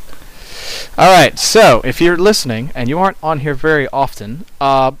 Alright, so if you're listening and you aren't on here very often,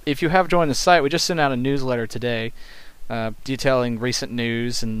 if you have joined the site, we just sent out a newsletter today detailing recent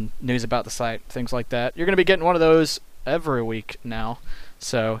news and news about the site, things like that. You're going to be getting one of those every week now.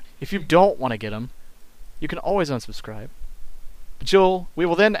 So if you don't want to get them, you can always unsubscribe. But we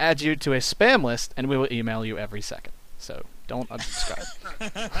will then add you to a spam list and we will email you every second. So don't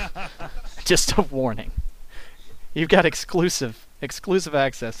unsubscribe. Just a warning. You've got exclusive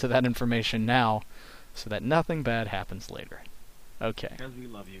access to that information now, so that nothing bad happens later. Okay. Because we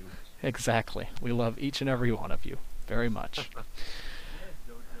love you. Exactly. We love each and every one of you very much.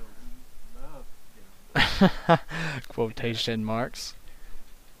 Quotation marks.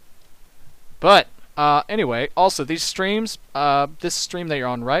 But anyway, also these streams, this stream that you're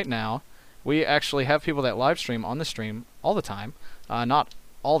on right now, we actually have people that live stream on the stream all the time. Not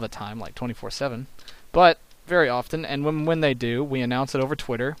all the time, like 24/7, but very often, and when they do, we announce it over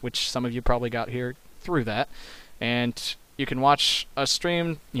Twitter, which some of you probably got here through that, and you can watch a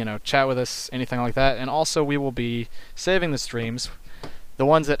stream, chat with us, anything like that, and also we will be saving the streams, the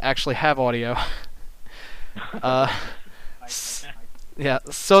ones that actually have audio, yeah,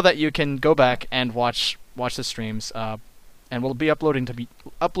 so that you can go back and watch the streams, and we'll be uploading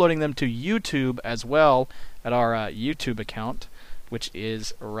them to YouTube as well at our YouTube account, which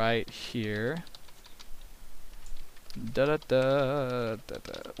is right here.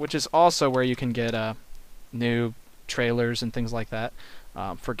 Which is also where you can get new trailers and things like that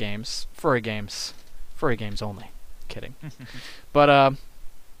for games, furry games only. Kidding. But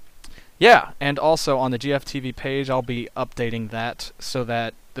yeah, and also on the GFTV page, I'll be updating that so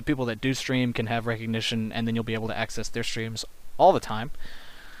that the people that do stream can have recognition, and then you'll be able to access their streams all the time.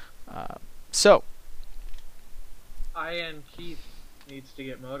 So, Ian Keith needs to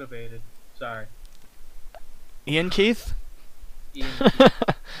get motivated. Sorry. Ian Keith? Ian Keith.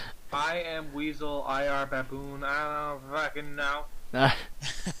 I am Weasel, IR Baboon, I don't fucking know.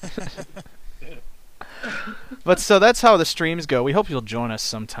 But so that's how the streams go. We hope you'll join us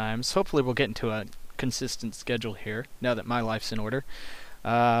sometimes. Hopefully we'll get into a consistent schedule here, now that my life's in order.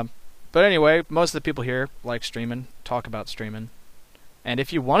 But anyway, most of the people here like streaming, talk about streaming. And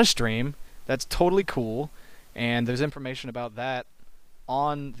if you want to stream, that's totally cool. And there's information about that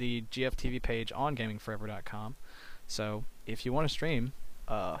on the GFTV page on GamingForever.com. So if you want to stream,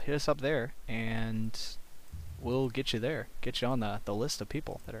 hit us up there, and we'll get you there. Get you on the list of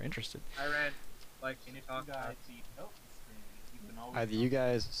people that are interested. I ran. Like, can you talk You about guys need help with streaming. You can always Either you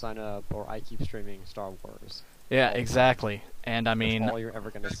guys sign up or I keep streaming Star Wars. Yeah, exactly. And I mean, That's all you're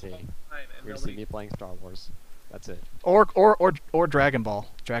ever gonna see. time and You're gonna see me playing Star Wars. That's it. or Dragon Ball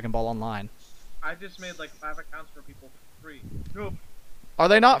Online. I just made like 5 accounts for people for free. Nope. Are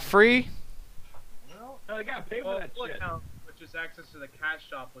they not free? Well, No, they gotta pay for that full shit. account, which is access to the cash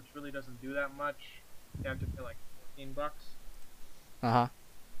shop, which really doesn't do that much. You have to pay like $14. Uh-huh.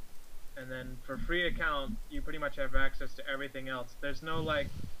 And then for free account, you pretty much have access to everything else. There's no like,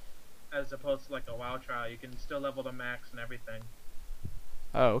 as opposed to like a WoW trial, you can still level the max and everything.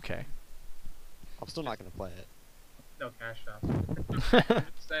 Oh, okay. I'm still not gonna play it. No cash shop. I'm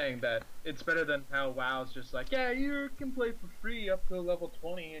just saying that it's better than how WoW's just like, yeah, you can play for free up to level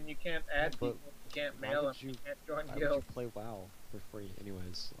 20, and you can't add But people, you can't why mail them, would you you- can't join Why would you guilds. play WoW for free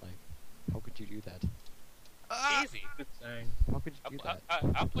anyways? Like, how could you do that? Easy. Just saying. How could you do that?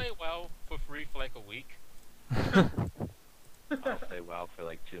 I played WoW for free for like a week. I'll play WoW for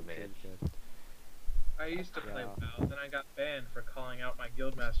like 2 minutes. Good. I used to play Yeah. WoW, then I got banned for calling out my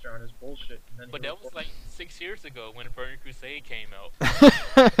guildmaster on his bullshit. And then But he that was like 6 years ago when Burning Crusade came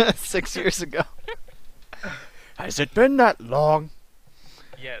out. 6 years ago. Has it been that long?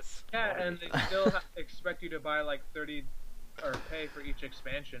 Yes. Yeah, and they still expect you to buy like 30 or pay for each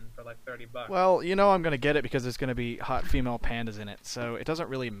expansion for like $30. Well, you know I'm gonna get it because there's gonna be hot female pandas in it, so it doesn't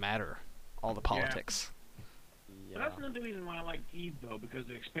really matter, all the politics. But Yeah. that's not the reason why I like Eve though, because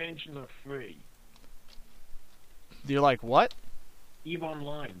the expansions are free. You're like, what? Eve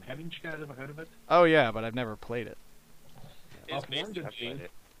Online. Haven't you guys ever heard of it? Oh yeah, but I've never played it. It's Off one basically to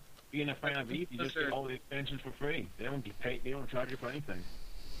being a fan of Eve, you just get all the expansions for free. They don't get paid. They don't charge you for anything.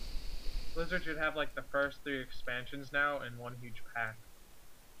 Blizzard should have like the first 3 expansions now in one huge pack.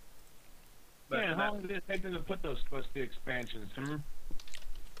 But Yeah, that- how long did it take them to put those first 3 expansions?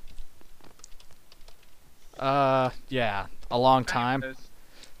 Yeah, a long time. there's-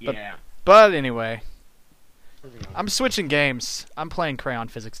 But- Yeah. But anyway, Moving on. I'm switching games. I'm playing Crayon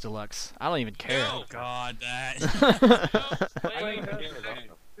Physics Deluxe. I don't even care. Oh God, that. Play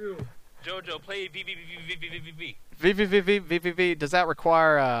Dude, JoJo, play VVVVVVVV. VVVVVVV. Does that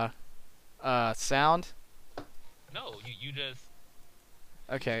require sound? No, you just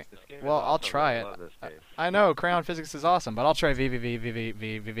Okay. This game is Well, I'll awesome. try I it. love this game. I know Crayon Physics is awesome, but I'll try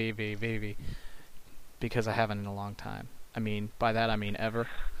VVVVVVVVV because I haven't in a long time. I mean, by that I mean ever.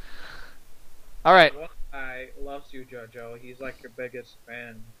 All right. one guy loves you, JoJo. He's like your biggest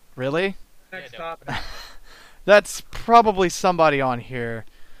fan. Really? Next no. topic. That's probably somebody on here.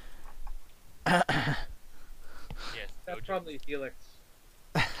 yes. That's JoJo. probably Felix.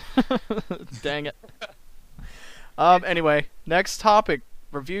 Dang it. Anyway, next topic,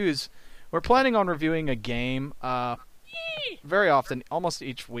 reviews. We're planning on reviewing a game very often, almost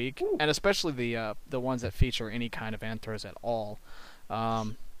each week, and especially the ones that feature any kind of anthros at all.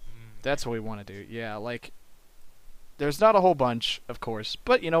 That's what we want to do. Yeah, like there's not a whole bunch, of course,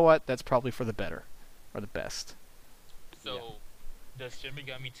 but you know what? That's probably for the better or the best. So, does Shin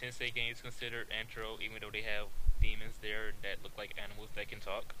Megami Tensei games consider antro, even though they have demons there that look like animals that can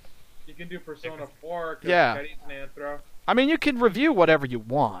talk? You can do Persona 4, because Yeah. Teddy's an anthro. I mean, you can review whatever you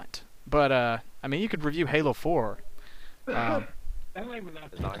want, but I mean, you could review Halo 4. That might even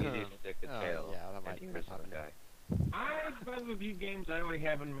not As long as you stick to Oh, tail. yeah, that might and be you're some happening. guy. I'd rather review games I already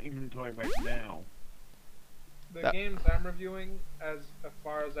have in my inventory right now. The That- games I'm reviewing, as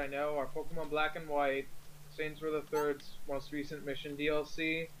far as I know, are Pokemon Black and White, Saints Row the Third's most recent mission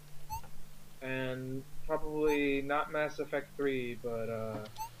DLC, and probably not Mass Effect 3, but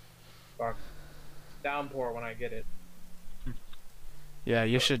fuck, Downpour when I get it. Yeah,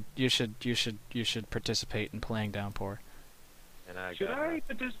 you should participate in playing Downpour. And I Should got I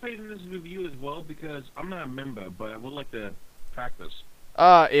participate in this review as well? Because I'm not a member, but I would like to practice.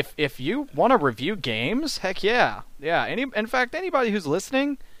 If you want to review games, heck yeah, yeah. In fact, anybody who's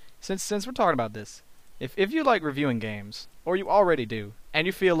listening, since we're talking about this, if you like reviewing games, or you already do, and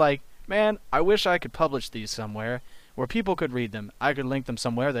you feel like, man, I wish I could publish these somewhere where people could read them. I could link them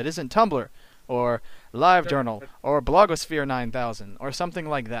somewhere that isn't Tumblr, or LiveJournal, or Blogosphere 9000, or something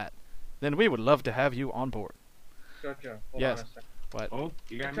like that. Then we would love to have you on board. JoJo, hold Yes. on a second. What? Oh,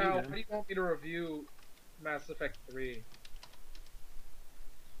 you got me Kyle, why then. do you want me to review Mass Effect 3?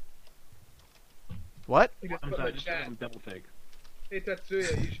 What? You just I'm put in sorry, the just chat. some double take. hey Tetsuya,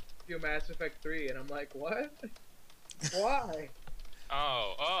 you should do Mass Effect 3, and I'm like, what? Why?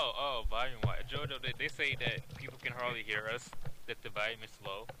 Volume wise. Jojo, they say that people can hardly hear us, that the volume is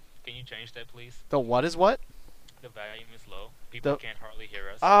low. Can you change that, please? The what is what? The volume is low. People The- can't hardly hear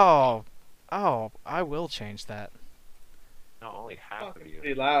us. Oh, I will change that. No, only half of you.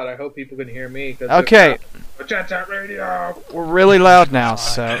 Pretty loud. I hope people can hear me. Okay, Jet Set Radio. we're really loud now,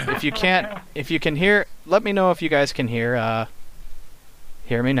 so if you can hear, let me know if you guys can hear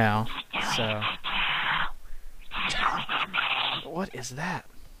me now. So, what is that?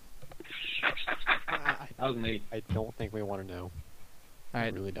 That was me. I don't think we want to know. All right,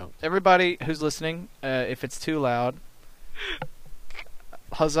 I really don't. everybody who's listening, if it's too loud,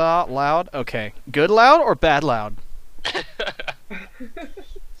 huzzah, loud. Okay, good loud or bad loud?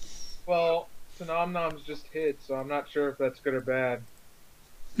 Well, Nom Nom's just hit, so I'm not sure if that's good or bad.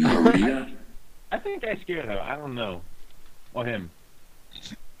 I think I scared her. I don't know. Or him.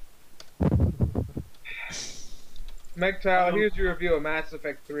 Megtal, here's your review of Mass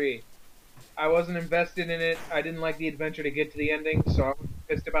Effect 3. I wasn't invested in it. I didn't like the adventure to get to the ending, so I wasn't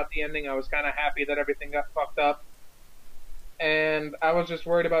pissed about the ending. I was kind of happy that everything got fucked up. And I was just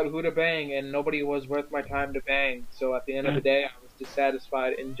worried about who to bang, and nobody was worth my time to bang. So at the end of the day, I was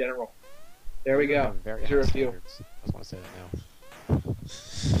dissatisfied in general. There we go. Very Here's your high review. standards. I just want to say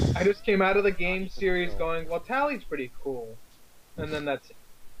that now. I just came out of the game series going, well, Tally's pretty cool. And then that's it.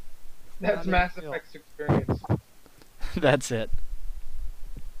 That's Mass Effect's experience. That's it.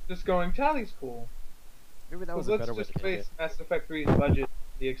 Just going, Tally's cool. Maybe that was a Let's better way just to take place it. Mass Effect 3's budget,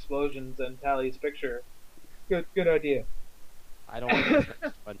 the explosions, and Tally's picture. Good idea. I don't want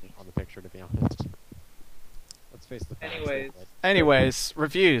to put on the picture, to be honest. Let's face the facts. Anyways. Anyways,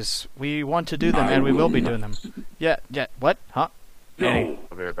 reviews. We want to do them, and we will be doing them. Yeah. What? Huh? No.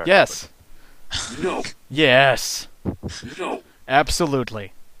 I'll be right back. Yes. No. Yes. No.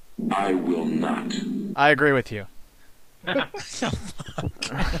 Absolutely. I will not. I agree with you.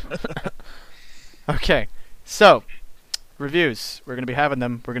 Okay, so reviews. We're gonna be having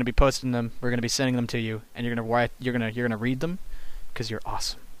them. We're gonna be posting them. We're gonna be sending them to you, and you're gonna read them because you're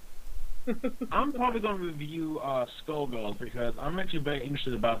awesome. I'm probably going to review Skullgirls because I'm actually very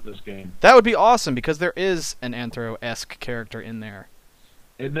interested about this game. That would be awesome because there is an Anthro-esque character in there.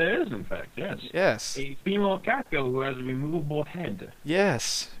 There is, in fact, yes. Yes. A female catgirl who has a removable head.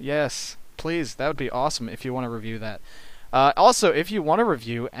 Yes. Yes. Please, that would be awesome if you want to review that. Also, if you want to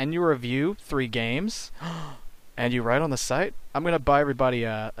review and you review 3 games and you write on the site, I'm going to buy everybody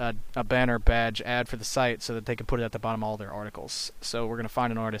a banner badge ad for the site so that they can put it at the bottom of all their articles. So we're going to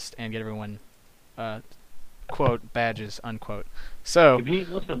find an artist and get everyone, quote, badges, unquote. So, If you need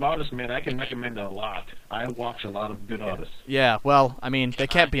to listen about artists, man, I can recommend a lot. I watch a lot of good artists. yeah, well, I mean, they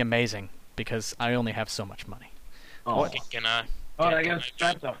can't be amazing because I only have so much money. Oh, What? Can I? Alright, I can guess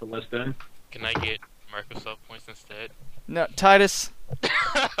that's off the list then. Can I get Microsoft points instead? No, Titus,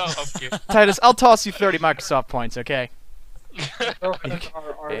 Okay. Titus, I'll toss you 30 Microsoft points, okay? Girlfriends are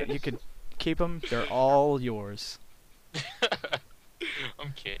Yeah, artists. you can keep them. They're all yours.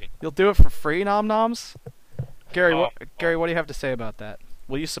 I'm kidding. You'll do it for free, Nom Noms? Gary, Oh, Gary, what do you have to say about that?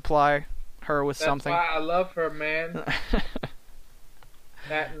 Will you supply her with That's something? why I love her, man.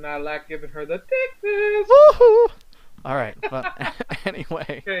 That and I like giving her the thickness. Woohoo! All right, but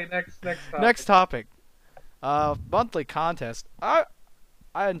anyway, Okay, next topic. next topic. Monthly contest. I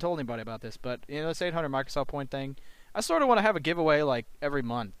hadn't told anybody about this, but this 800 Microsoft point thing. I sort of want to have a giveaway like every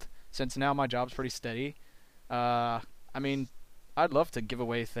month, since now my job's pretty steady. I mean, I'd love to give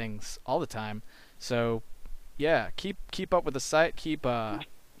away things all the time. So, yeah, keep up with the site. Keep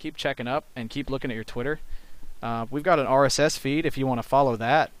checking up and keep looking at your Twitter. We've got an RSS feed if you want to follow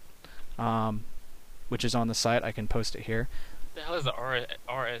that, which is on the site. I can post it here. The hell is the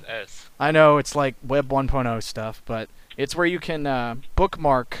RSS? I know it's like Web 1.0 stuff, but it's where you can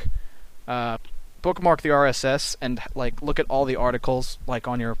bookmark the RSS and like look at all the articles like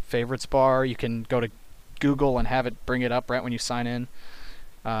on your favorites bar. You can go to Google and have it bring it up right when you sign in.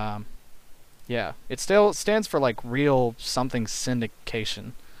 Yeah, it still stands for like real something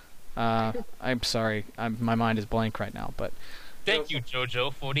syndication. I'm sorry, my mind is blank right now, but Thank you,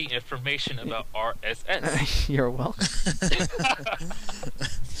 JoJo, for the information about RSS. you're welcome.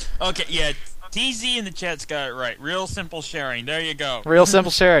 Okay, yeah, TZ in the chat's got it right. Real simple sharing. There you go. Real simple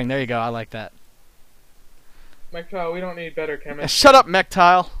sharing. There you go. I like that. Mectile, we don't need better chemistry. Shut up,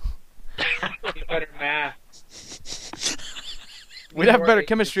 Mectile. We need better math. We'd have better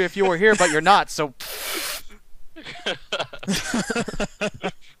chemistry if you were here, but you're not. So.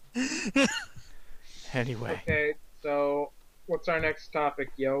 Anyway. Okay, so what's our next topic,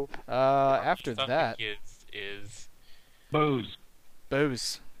 yo? After Topic that. is Booze.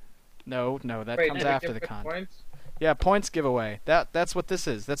 Booze. No, that Wait, comes did we after give the good con. Points? Yeah, points giveaway. That's what this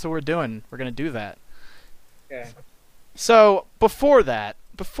is. That's what we're doing. We're gonna do that. Okay. So before that,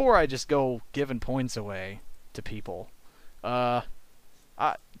 before I just go giving points away to people,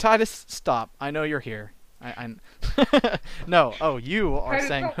 Titus, stop. I know you're here. I'm no. Oh, you are Titus,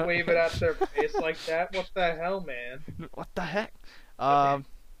 saying. don't wave it at their face like that. What the hell, man? What the heck?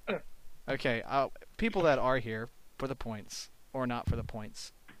 Okay. People that are here for the points or not for the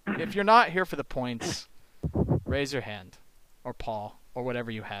points. If you're not here for the points, raise your hand, or paw, or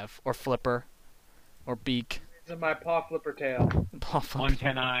whatever you have, or flipper, or beak. This is my paw flipper tail. Paw flipper. One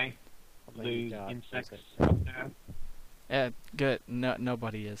can I? Oh The my God, insects that's out there. Yeah, good. No,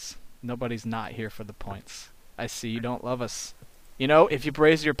 nobody is. Nobody's not here for the points. I see you don't love us. You know, if you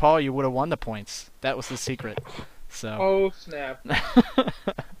raised your paw, you would have won the points. That was the secret. So. Oh snap!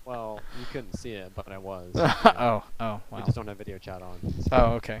 Well, you couldn't see it, but I was. Oh, wow. We just don't have video chat on. So.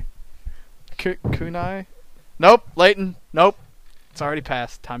 Oh, okay. Kunai? Nope. Leighton. Nope. It's already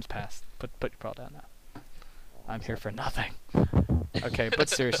passed. Time's passed. Put your paw down now. I'm here for nothing. Okay, but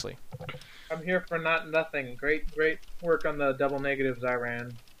seriously. I'm here for nothing. Great work on the double negatives I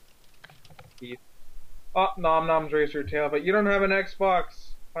ran. Oh, Nom Nom's raised your tail, but you don't have an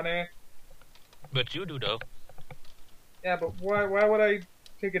Xbox, honey. But you do though. Yeah, but why would I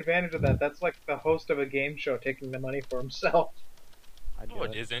take advantage of that? That's like the host of a game show taking the money for himself. No,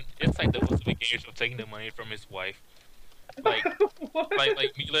 it isn't. It's like the host of a game show taking the money from his wife. Like,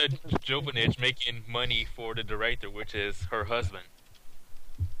 like Mila Jovovich making money for the director, which is her husband.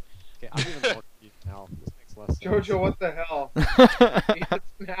 Okay, I'm even more confused now. This makes less sense. Jojo, what the hell?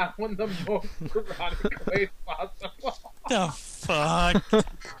 It's now in the most erotic way possible. The fuck?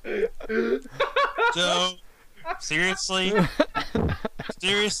 So, seriously?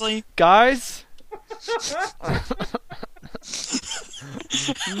 Seriously? Guys?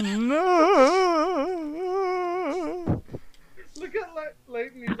 No. Look at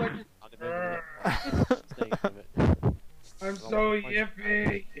Leighton, he's like, "Grr." Staying out of it. I'm so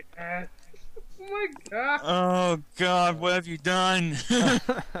yippee. Yes. Oh my god. Oh god, what have you done? Yeah.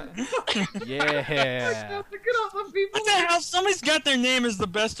 Look at all the people. What the hell? Somebody's got their name as the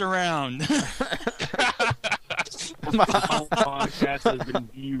best around. The whole podcast has been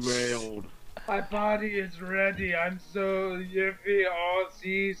derailed. My body is ready. I'm so yippee. Oh,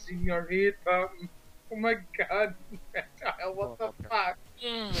 si, señorita. Oh my god. What the fuck?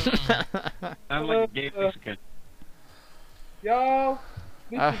 Sounds like a gay Mexican. Yo,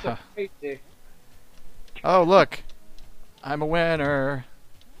 this is a crazy. Oh, look. I'm a winner.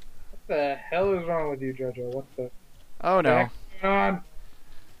 What the hell is wrong with you, JoJo? What the Oh, no. heck's going on?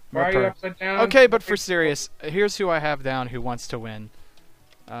 Why are you upside down? Okay, but for serious, here's who I have down who wants to win.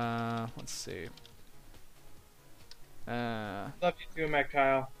 Let's see. Love you too,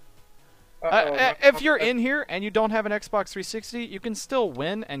 MacTile. If you're in here and you don't have an Xbox 360, you can still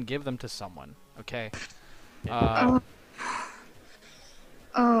win and give them to someone. Okay. Oh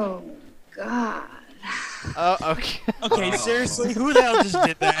God. Okay. Okay, seriously, who the hell just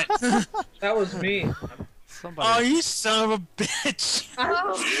did that? That was me. Somebody. Oh, you son of a bitch!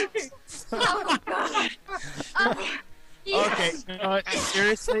 Oh God. Yes. Okay,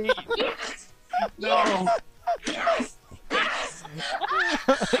 seriously? Yes. No. Yes.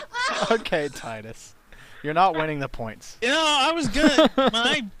 Okay, Titus. You're not winning the points. You know, I was gonna, when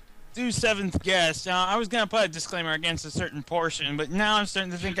I do seventh guess, I was gonna put a disclaimer against a certain portion, but now I'm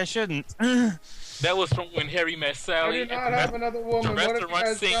starting to think I shouldn't. That was from when Harry met I Sally. do not have another woman. What have you restaurant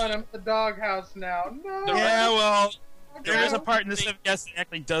guys scene. done? I'm at the doghouse now. No. Yeah, well, Okay. there is a part in the seventh guess that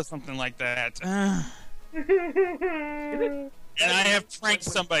actually does something like that. And I have pranked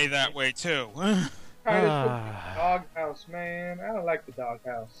somebody that way, too. Doghouse, man. I don't like the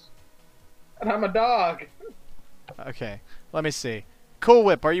doghouse. And I'm a dog. Okay, let me see. Cool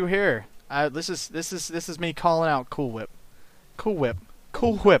Whip, are you here? This is me calling out Cool Whip. Cool Whip.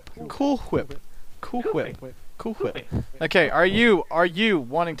 Cool Whip. Cool Whip. Cool Whip. Cool Whip. Okay, are you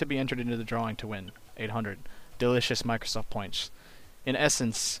wanting to be entered into the drawing to win 800 delicious Microsoft points? In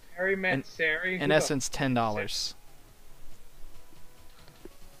essence, Harry met Sari. in essence, $10.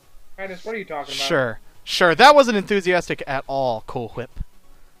 Titus, what are you talking about? Sure, sure. That wasn't enthusiastic at all. Cool Whip.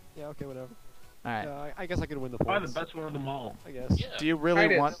 Yeah, okay, whatever. All right. Yeah, I guess I could win the Probably points. the best one of them all. I guess. Yeah. Do you really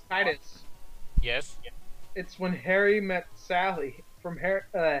Titus, want? Titus. Yes. It's when Harry met Sally. From Harry.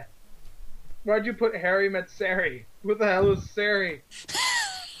 Why'd you put Harry met Sari? Who the hell is Sari?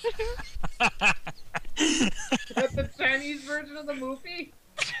 Is that the Chinese version of the movie?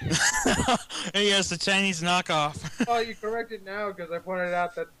 Yes, the Chinese knockoff. Oh, you corrected now because I pointed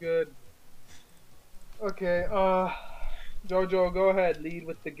out that's good. Okay, Jojo, go ahead, lead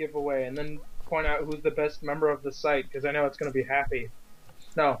with the giveaway, and then point out who's the best member of the site, because I know it's going to be Happy.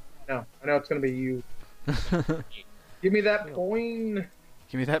 No, I know it's going to be you. Give me that point.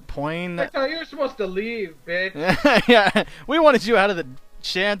 Give me that point. I thought you were supposed to leave, bitch. Yeah, we wanted you out of the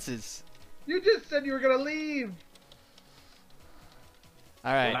chances. You just said you were going to leave.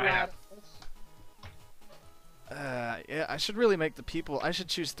 Alright. Yeah, I should really make the people... I should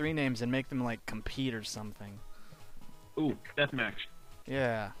choose 3 names and make them, like, compete or something. Ooh, deathmatch.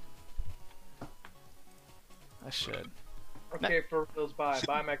 Yeah. I should. Okay, for reals, bye.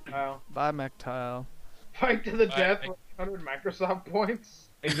 Bye, McTile. Bye, McTile. Fight to the death with 100 Microsoft points.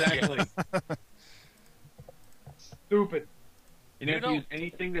 Exactly. Stupid. You know, if you use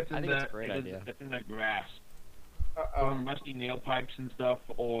anything that's in that's a great idea. that's in that grass. Uh-oh. From rusty nail pipes and stuff,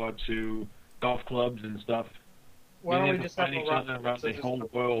 or to golf clubs and stuff. Why don't You we have just to have find a each rock, other paper, around the scissors? whole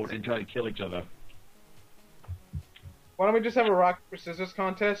world and try to kill each other. Why don't we just have a rock, paper, scissors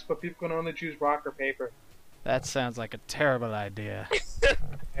contest, but people can only choose rock or paper? That sounds like a terrible idea.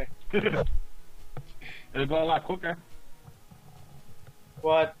 It'll go a lot quicker.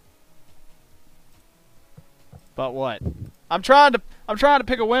 What? But what? I'm trying to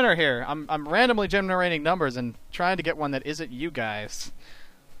pick a winner here. I'm randomly generating numbers and trying to get one that isn't you guys.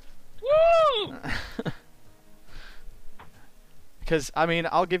 Woo! Because I mean,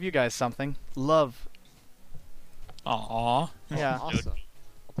 I'll give you guys something. Love. Aww. Yeah. Awesome.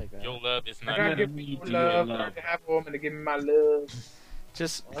 I'll take that. Your love is I not. gotta give you love. I gotta have a woman to give me my love.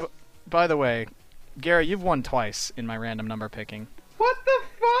 Just by the way, Gary, you've won twice in my random number picking. What the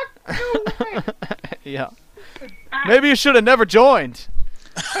fuck? No way. Yeah. Maybe you should have never joined.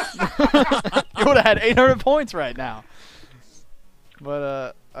 You would have had 800 points right now.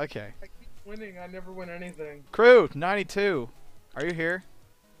 But okay. I keep winning. I never win anything. Crew 92. Are you here?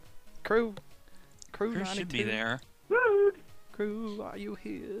 Crew 92. Should be there. Crew, are you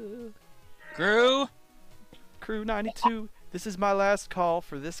here? Crew. Crew 92. This is my last call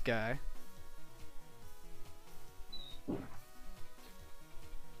for this guy.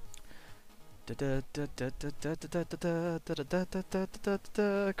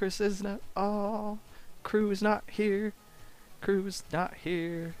 Chris is not all. Crew is not here. Crew is not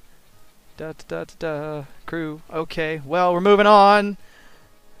here. Crew. Okay. Well, we're moving on.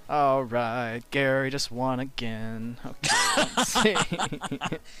 All right. Gary just won again. Okay. Let's see.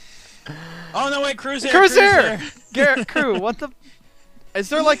 Oh no! Wait, Crew's here. Crew's here. Gary, Crew. What the? Is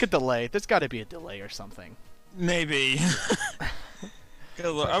there like a delay? There's got to be a delay or something. Maybe. Good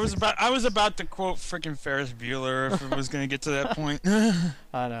Lord. I was about to quote freaking Ferris Bueller if it was gonna get to that point.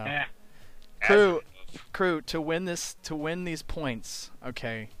 I know. Yeah. Crew, to win these points,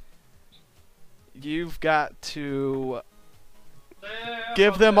 okay, you've got to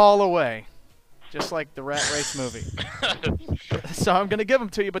give them all away, just like the Rat Race movie. So I'm gonna give them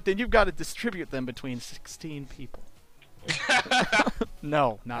to you, but then you've got to distribute them between 16 people.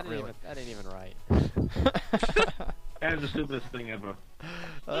 No, not really. That ain't even right. That is the stupidest thing ever.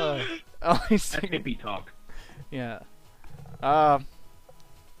 That's hippie talk. Yeah.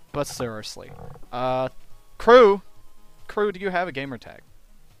 But seriously. Crew, do you have a gamer tag?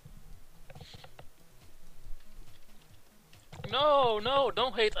 No,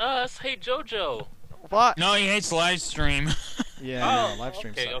 don't hate us. Hate JoJo. What? No, he hates live stream. Yeah, live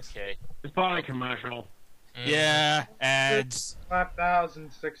stream okay, sucks. okay. It's probably a commercial. Yeah, ads.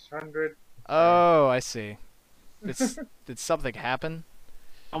 5,600. Oh, I see. Did something happen?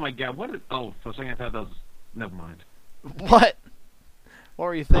 Oh my god, what is... Oh, for a second I thought that was... Never mind. What? What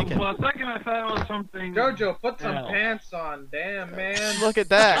were you thinking? For a second I thought it was something... Jojo, put some Hell. pants on. Damn, man. Look at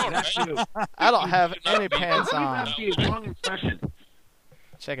that. That's you. I don't have any pants on. That would be a wrong impression.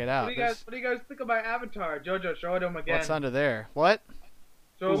 Check it What out. do you guys think of my avatar? Jojo, show it him again. What's under there? What?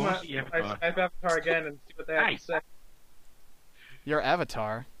 Show Ooh, him what's the my avatar? avatar again and see what they have Hey. to say. Your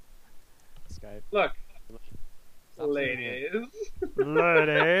avatar. Skype. Look, Stop saying it. ladies.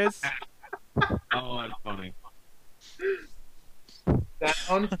 Ladies. Oh, that's funny.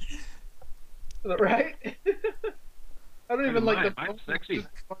 Down. Right? I don't even like the Mine's sexy. just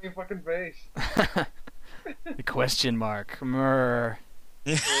funny fucking face. The question mark. Mrr.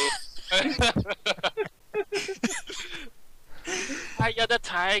 I got the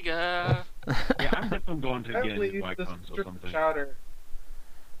tiger. Yeah, I'm definitely going to I get believe into this icons or strip something. chowder.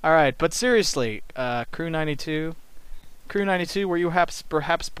 Alright, but seriously, Crew 92. Crew 92, were you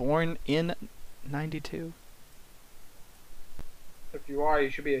perhaps born in 92? If you are, you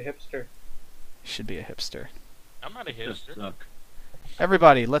should be a hipster. Should be a hipster. I'm not a Just hipster. suck.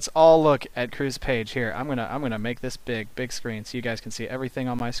 Everybody, let's all look at Crew's page here. I'm gonna make this big screen so you guys can see everything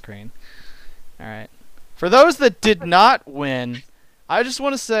on my screen. All right, For those that did not win, I just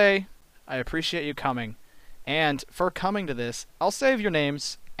want to say I appreciate you coming. And for coming to this, I'll save your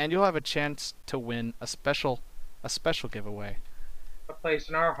names, and you'll have a chance to win a special giveaway. A place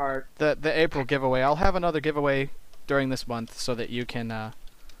in our heart. The April giveaway. I'll have another giveaway during this month so that you can,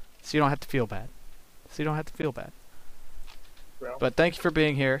 so you don't have to feel bad. Bro. But thank you for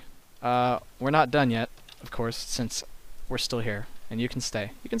being here. We're not done yet, of course, since we're still here. And you can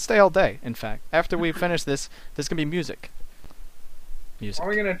stay. You can stay all day, in fact. After we finish this, there's going to be music. Are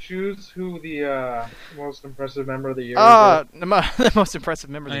we going to choose who the most impressive member of the year is? The most impressive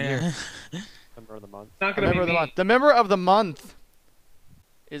member of the year. Member of the month. It's not going to be me. The member of the month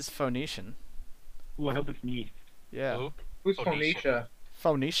is Phoenician. Ooh, I hope it's me. Yeah. Who's Phoenicia?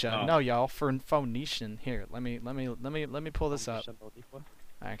 Phoenicia. Oh. No, y'all. For Phoenician. Here, let me pull this up.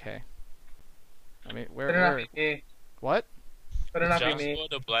 Okay. I mean, Better not be me. What? Better not Joshua be me.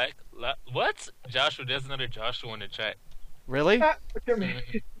 the Black. What? Joshua, there's another Joshua in the chat. Really? Look at me.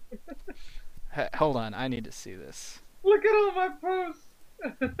 Hold on, I need to see this. Look at all my posts.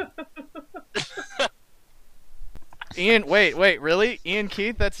 Ian, wait, really? Ian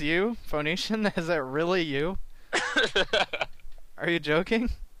Keith, that's you? Phoenician, is that really you? Are you joking?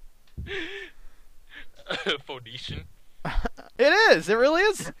 Phoenician. It is. It really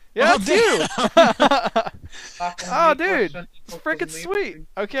is. Yeah, it's you. Oh, dude, it's freaking sweet.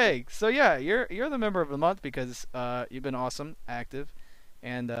 Okay, so yeah, you're the member of the month because you've been awesome, active,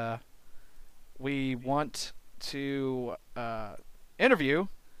 and we want to interview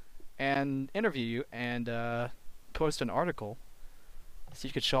you and post an article so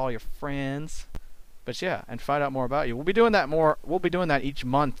you could show all your friends. But yeah, and find out more about you. We'll be doing that each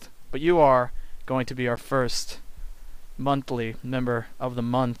month. But you are going to be our first monthly member of the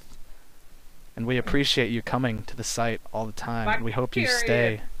month, and we appreciate you coming to the site all the time, and we hope you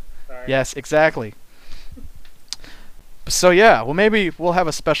stay. Sorry. Yes, exactly. So yeah, well, maybe we'll have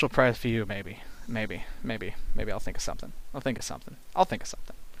a special prize for you. Maybe I'll think of something. Titus,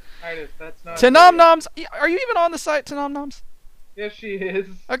 that's not. Tanom Noms, are you even on the site, Tanom Noms? Yes, she is.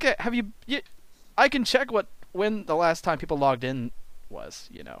 Okay, have you? I can check when the last time people logged in was.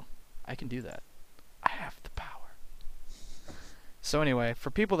 You know, I can do that. I have the power. So anyway,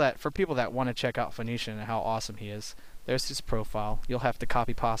 for people that want to check out Phoenician and how awesome he is, there's his profile. You'll have to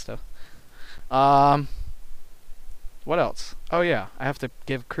copy pasta. What else? Oh yeah, I have to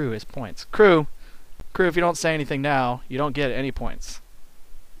give Crew his points. Crew, if you don't say anything now, you don't get any points.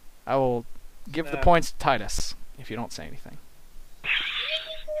 I will give the points to Titus if you don't say anything.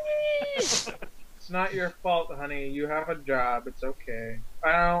 It's not your fault, honey. You have a job. It's okay.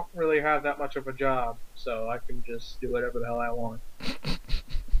 I don't really have that much of a job, so I can just do whatever the hell I want.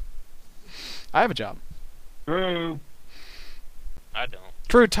 I have a job. True. I don't.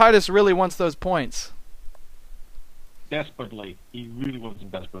 True, Titus really wants those points. Desperately. He really wants them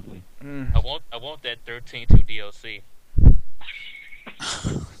desperately. Mm. I want that 13-2 DLC.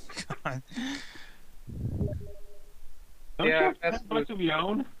 God. Don't Yeah, you have that's 10 bucks of your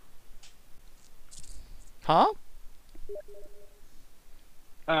own? Huh?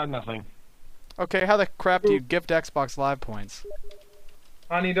 Nothing. Okay, how the crap do you gift Xbox Live points?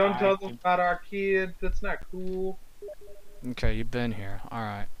 Honey, don't tell them about our kids. That's not cool. Okay, you've been here.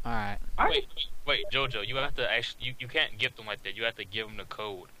 Alright. Wait, JoJo, you have to actually you can't gift them like that. You have to give them the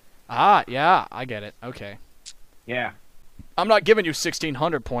code. Ah, yeah, I get it. Okay. Yeah. I'm not giving you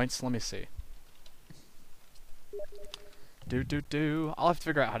 1,600 points. Let me see. I'll have to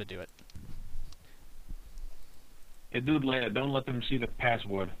figure out how to do it. Yeah, dude, later. Don't let them see the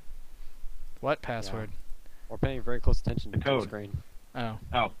password. What password? We're paying very close attention to The code. the screen. Oh.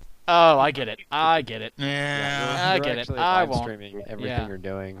 Oh. Oh, I get it. I get it. Yeah. I You're get it. actually I live won't. streaming everything Yeah, you're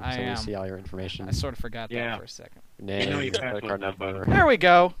doing, I so we am. see all your information. I sort of forgot Yeah. that for a second. Name, You know your credit card password, number. There we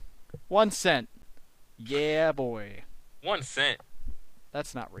go. 1 cent. Yeah, boy. 1 cent.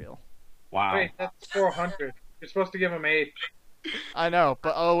 That's not real. Wow. Wait, that's 400. You're supposed to give them 8. I know,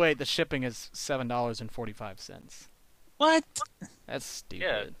 but oh wait, the shipping is $7.45. What? That's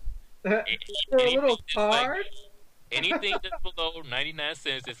stupid. For a little card? Anything that's below 99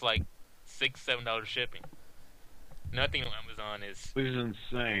 cents is like $6-7 shipping. Nothing on Amazon is. This is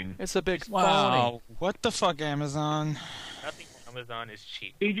insane. It's a big phony. Wow. What the fuck, Amazon? Nothing on Amazon is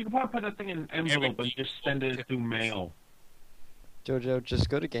cheap. Dude, you can probably put that thing in an envelope and Everything just send it through mail. Jojo, just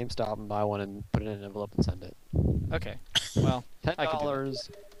go to GameStop and buy one and put it in an envelope and send it. Okay. Well, I could do $10,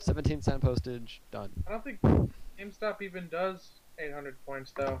 17-cent postage, done. I don't think GameStop even does 800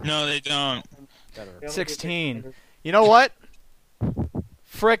 points, though. No, they don't. Better. They only give 16. 800. You know what?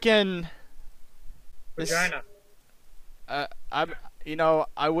 Frickin' Vagina. you know,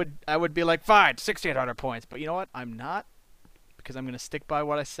 I would be like, fine, 6,800 points. But you know what? I'm not, because I'm gonna stick by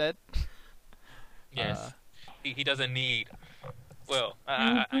what I said. Yes. He doesn't need. Well,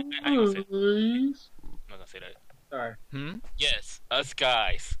 I ain't gonna say. I'm not gonna say that. Sorry. Yes, us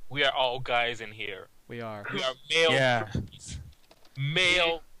guys. We are all guys in here. We are. We are male Yeah. furries.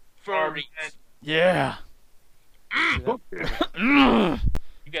 Male furries. Yeah. You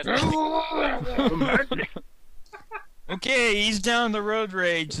guys are Okay, he's down the road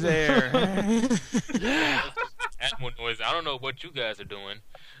rage there. animal noise. I don't know what you guys are doing.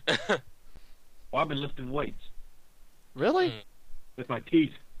 Well, I've been lifting weights Really? with my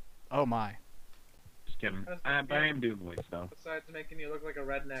teeth. Oh my. Just kidding. I am doing weights though. Besides making you look like a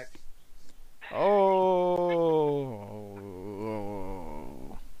redneck. Oh.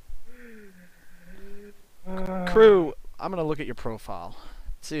 Crew, I'm gonna look at your profile.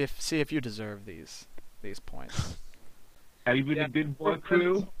 See if you deserve these points. Have you been a good boy,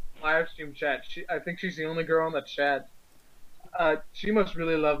 Crew? Live stream chat. I think she's the only girl in the chat. She must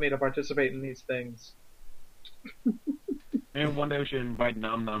really love me to participate in these things. And one day we should invite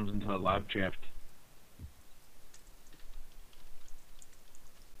Nom Noms into a live chat.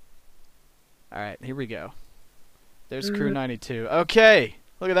 Alright, here we go. There's Crew 92. Okay,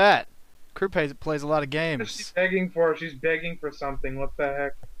 look at that. Crew plays a lot of games. She's begging for something. What the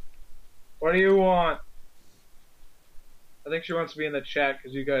heck? What do you want? I think she wants to be in the chat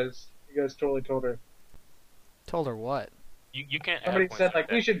because you guys totally told her. Told her what? You can't. Somebody add said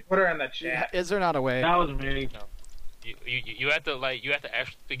points we should put her in the chat. Yeah, is there not a way? That was me. No. You have to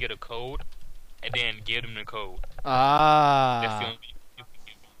actually get a code, and then give them the code. That's the Ah. only way you can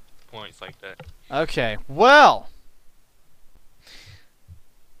get points like that. Okay. Well,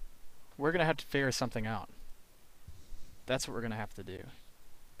 we're gonna have to figure something out. That's what we're gonna have to do.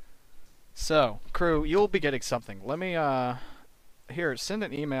 So, Crew, you'll be getting something. Let me here, send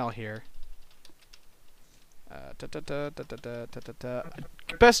an email here.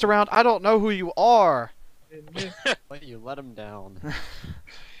 Best around, I don't know who you are. You let him down.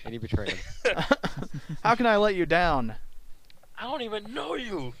 And you betrayed him. How can I let you down? I don't even know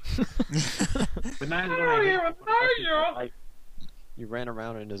you. But now I don't even know you. You ran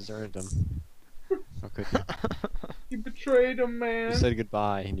around and deserted him. How could you? You betrayed him, man. You said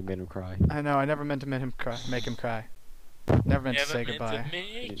goodbye and you made him cry. I know, I never meant to make him cry. Never meant to say goodbye.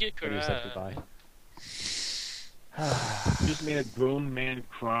 Make you When you said cry. goodbye. You just made a grown man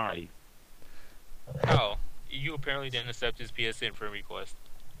cry. Oh, you apparently didn't accept his PSN friend request.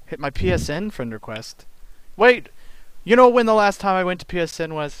 Hit my PSN friend request. Wait, you know when the last time I went to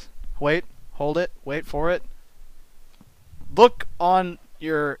PSN was? Wait, hold it, wait for it. Look on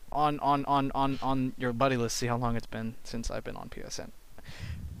your on your buddy list. See how long it's been since I've been on PSN.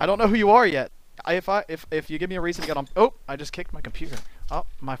 I don't know who you are yet. If you give me a reason to get on. Oh, I just kicked my computer. Oh,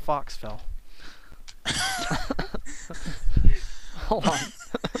 my fox fell. Hold on.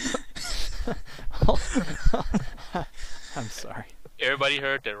 I'm sorry. Everybody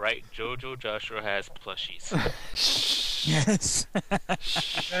heard that, right? JoJoJoshua has plushies. Yes.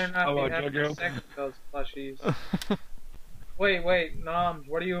 Better not Hello, be having Jojo. sex with those plushies. Wait, Noms,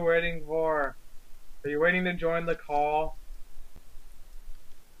 what are you waiting for? Are you waiting to join the call?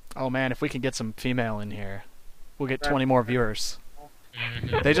 Oh man, if we can get some female in here, we'll get 20 more viewers.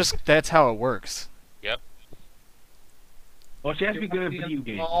 Mhm. That's how it works. Yep. Well, she has to be good at You want video in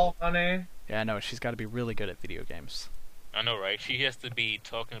the games. call, honey? Yeah, no, she's got to be really good at video games. I know, right? She has to be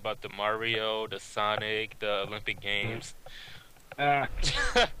talking about the Mario, the Sonic, the Olympic Games. Don't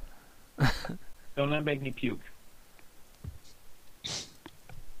let it make me puke.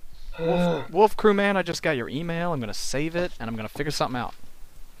 Wolf Crewman, I just got your email. I'm gonna save it, and I'm gonna figure something out.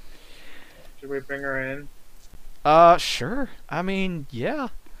 Should we bring her in? Sure. I mean, yeah.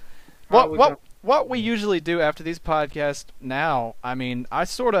 Probably What we usually do after these podcasts now, I mean, I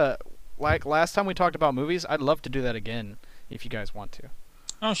sort of, like last time we talked about movies, I'd love to do that again, if you guys want to.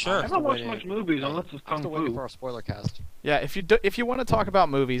 Oh, sure. I don't watch much movies unless it's I'm kung still waiting fu. for our spoiler cast. Yeah, if you want to talk about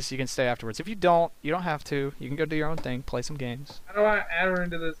movies, you can stay afterwards. If you don't have to. You can go do your own thing, play some games. How do I add her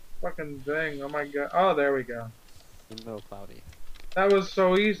into this fucking thing? Oh my god. Oh, there we go. In the middle cloudy. That was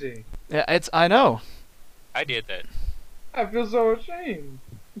so easy. Yeah, I know. I did that. I feel so ashamed.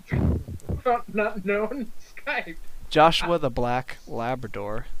 About not knowing Skype. Joshua the Black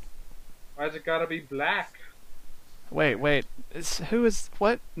Labrador. Why's it gotta be black? Wait. Who is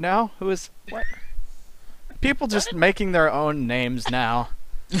what now? Who is what? People just making their own names now.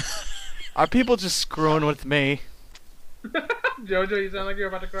 Are people just screwing with me? Jojo, you sound like you're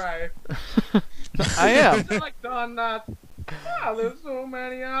about to cry. I am. You sound like Don Knotts. Wow, there's so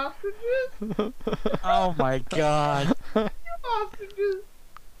many ostriches. Oh my god. Ostriches.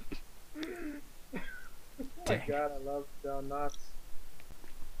 Dang. god, I love donuts.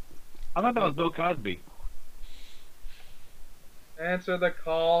 I thought that was Bill Cosby. Answer the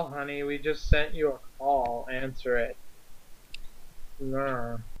call, honey. We just sent you a call. Answer it.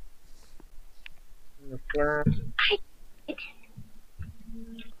 No.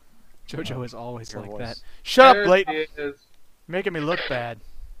 JoJo is always Your like voice. that. Shut up, There Blake. she is. Making me look bad.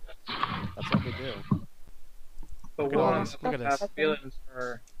 That's what we do. The Look at all one these- look at that this. has feelings for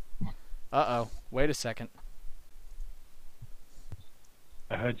her. Uh-oh. Wait a second.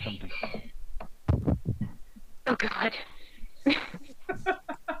 I heard something. Oh God.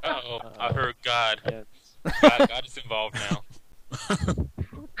 Uh-oh. I heard God. Yes. God is involved now.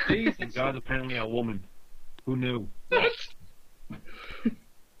 And God's apparently a woman. Who knew?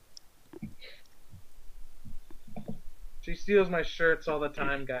 She steals my shirts all the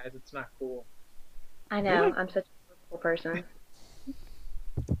time, guys. It's not cool. I know. I'm such a cool person.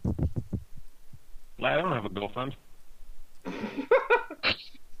 I don't have a girlfriend.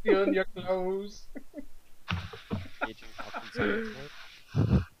 Stealing your clothes. Aging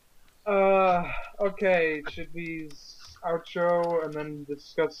Falcon. Okay. Should we outro and then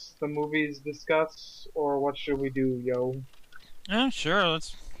discuss the movies or what should we do, yo? Yeah, sure.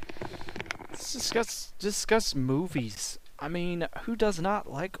 Let's. Let's discuss movies. I mean, who does not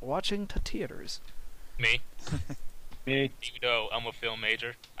like watching to theaters? Me. Me. Even though I'm a film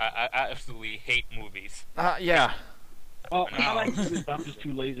major, I absolutely hate movies. Yeah. Well, I like movies, but I'm just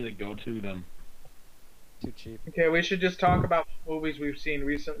too lazy to go to them. Too cheap. Okay, we should just talk about movies we've seen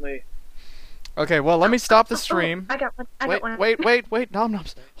recently. Okay, well, let me stop the stream. I got one. I Wait, got one. wait, nom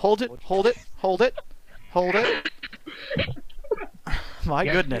noms. Hold it. My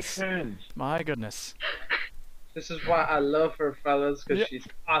Yes, goodness. make sense. My goodness. This is why I love her, fellas, because Yeah. she's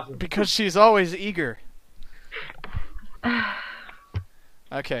awesome. Because she's always eager.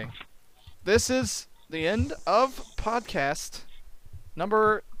 Okay. This is the end of podcast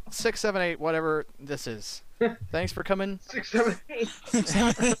number 678, whatever this is. Thanks for coming. 6, 7,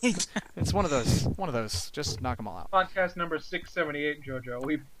 8. It's one of those. Just knock them all out. Podcast number 678, JoJo.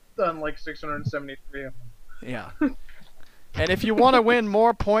 We've done like 673 of them. Yeah. And if you want to win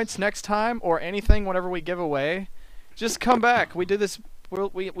more points next time or anything, whatever we give away, just come back. We do this.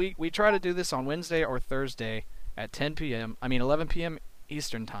 We try to do this on Wednesday or Thursday at 10 p.m. 11 p.m.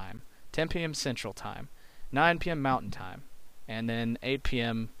 Eastern Time, 10 p.m. Central Time, 9 p.m. Mountain Time, and then 8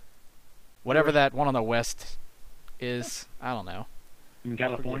 p.m. whatever that one on the west is. I don't know. In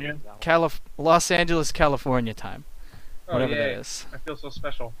California? Los Angeles, California time. Oh, Whatever yay. that is. I feel so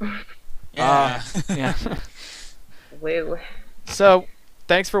special. Yeah. Yeah. Woo. So,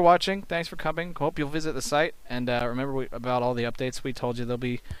 thanks for watching. Thanks for coming. Hope you'll visit the site. And remember about all the updates we told you. They'll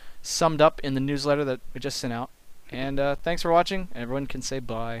be summed up in the newsletter that we just sent out. And thanks for watching. Everyone can say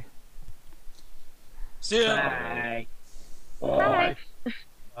bye. See ya. Bye. Bye.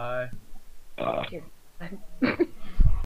 Bye. Bye.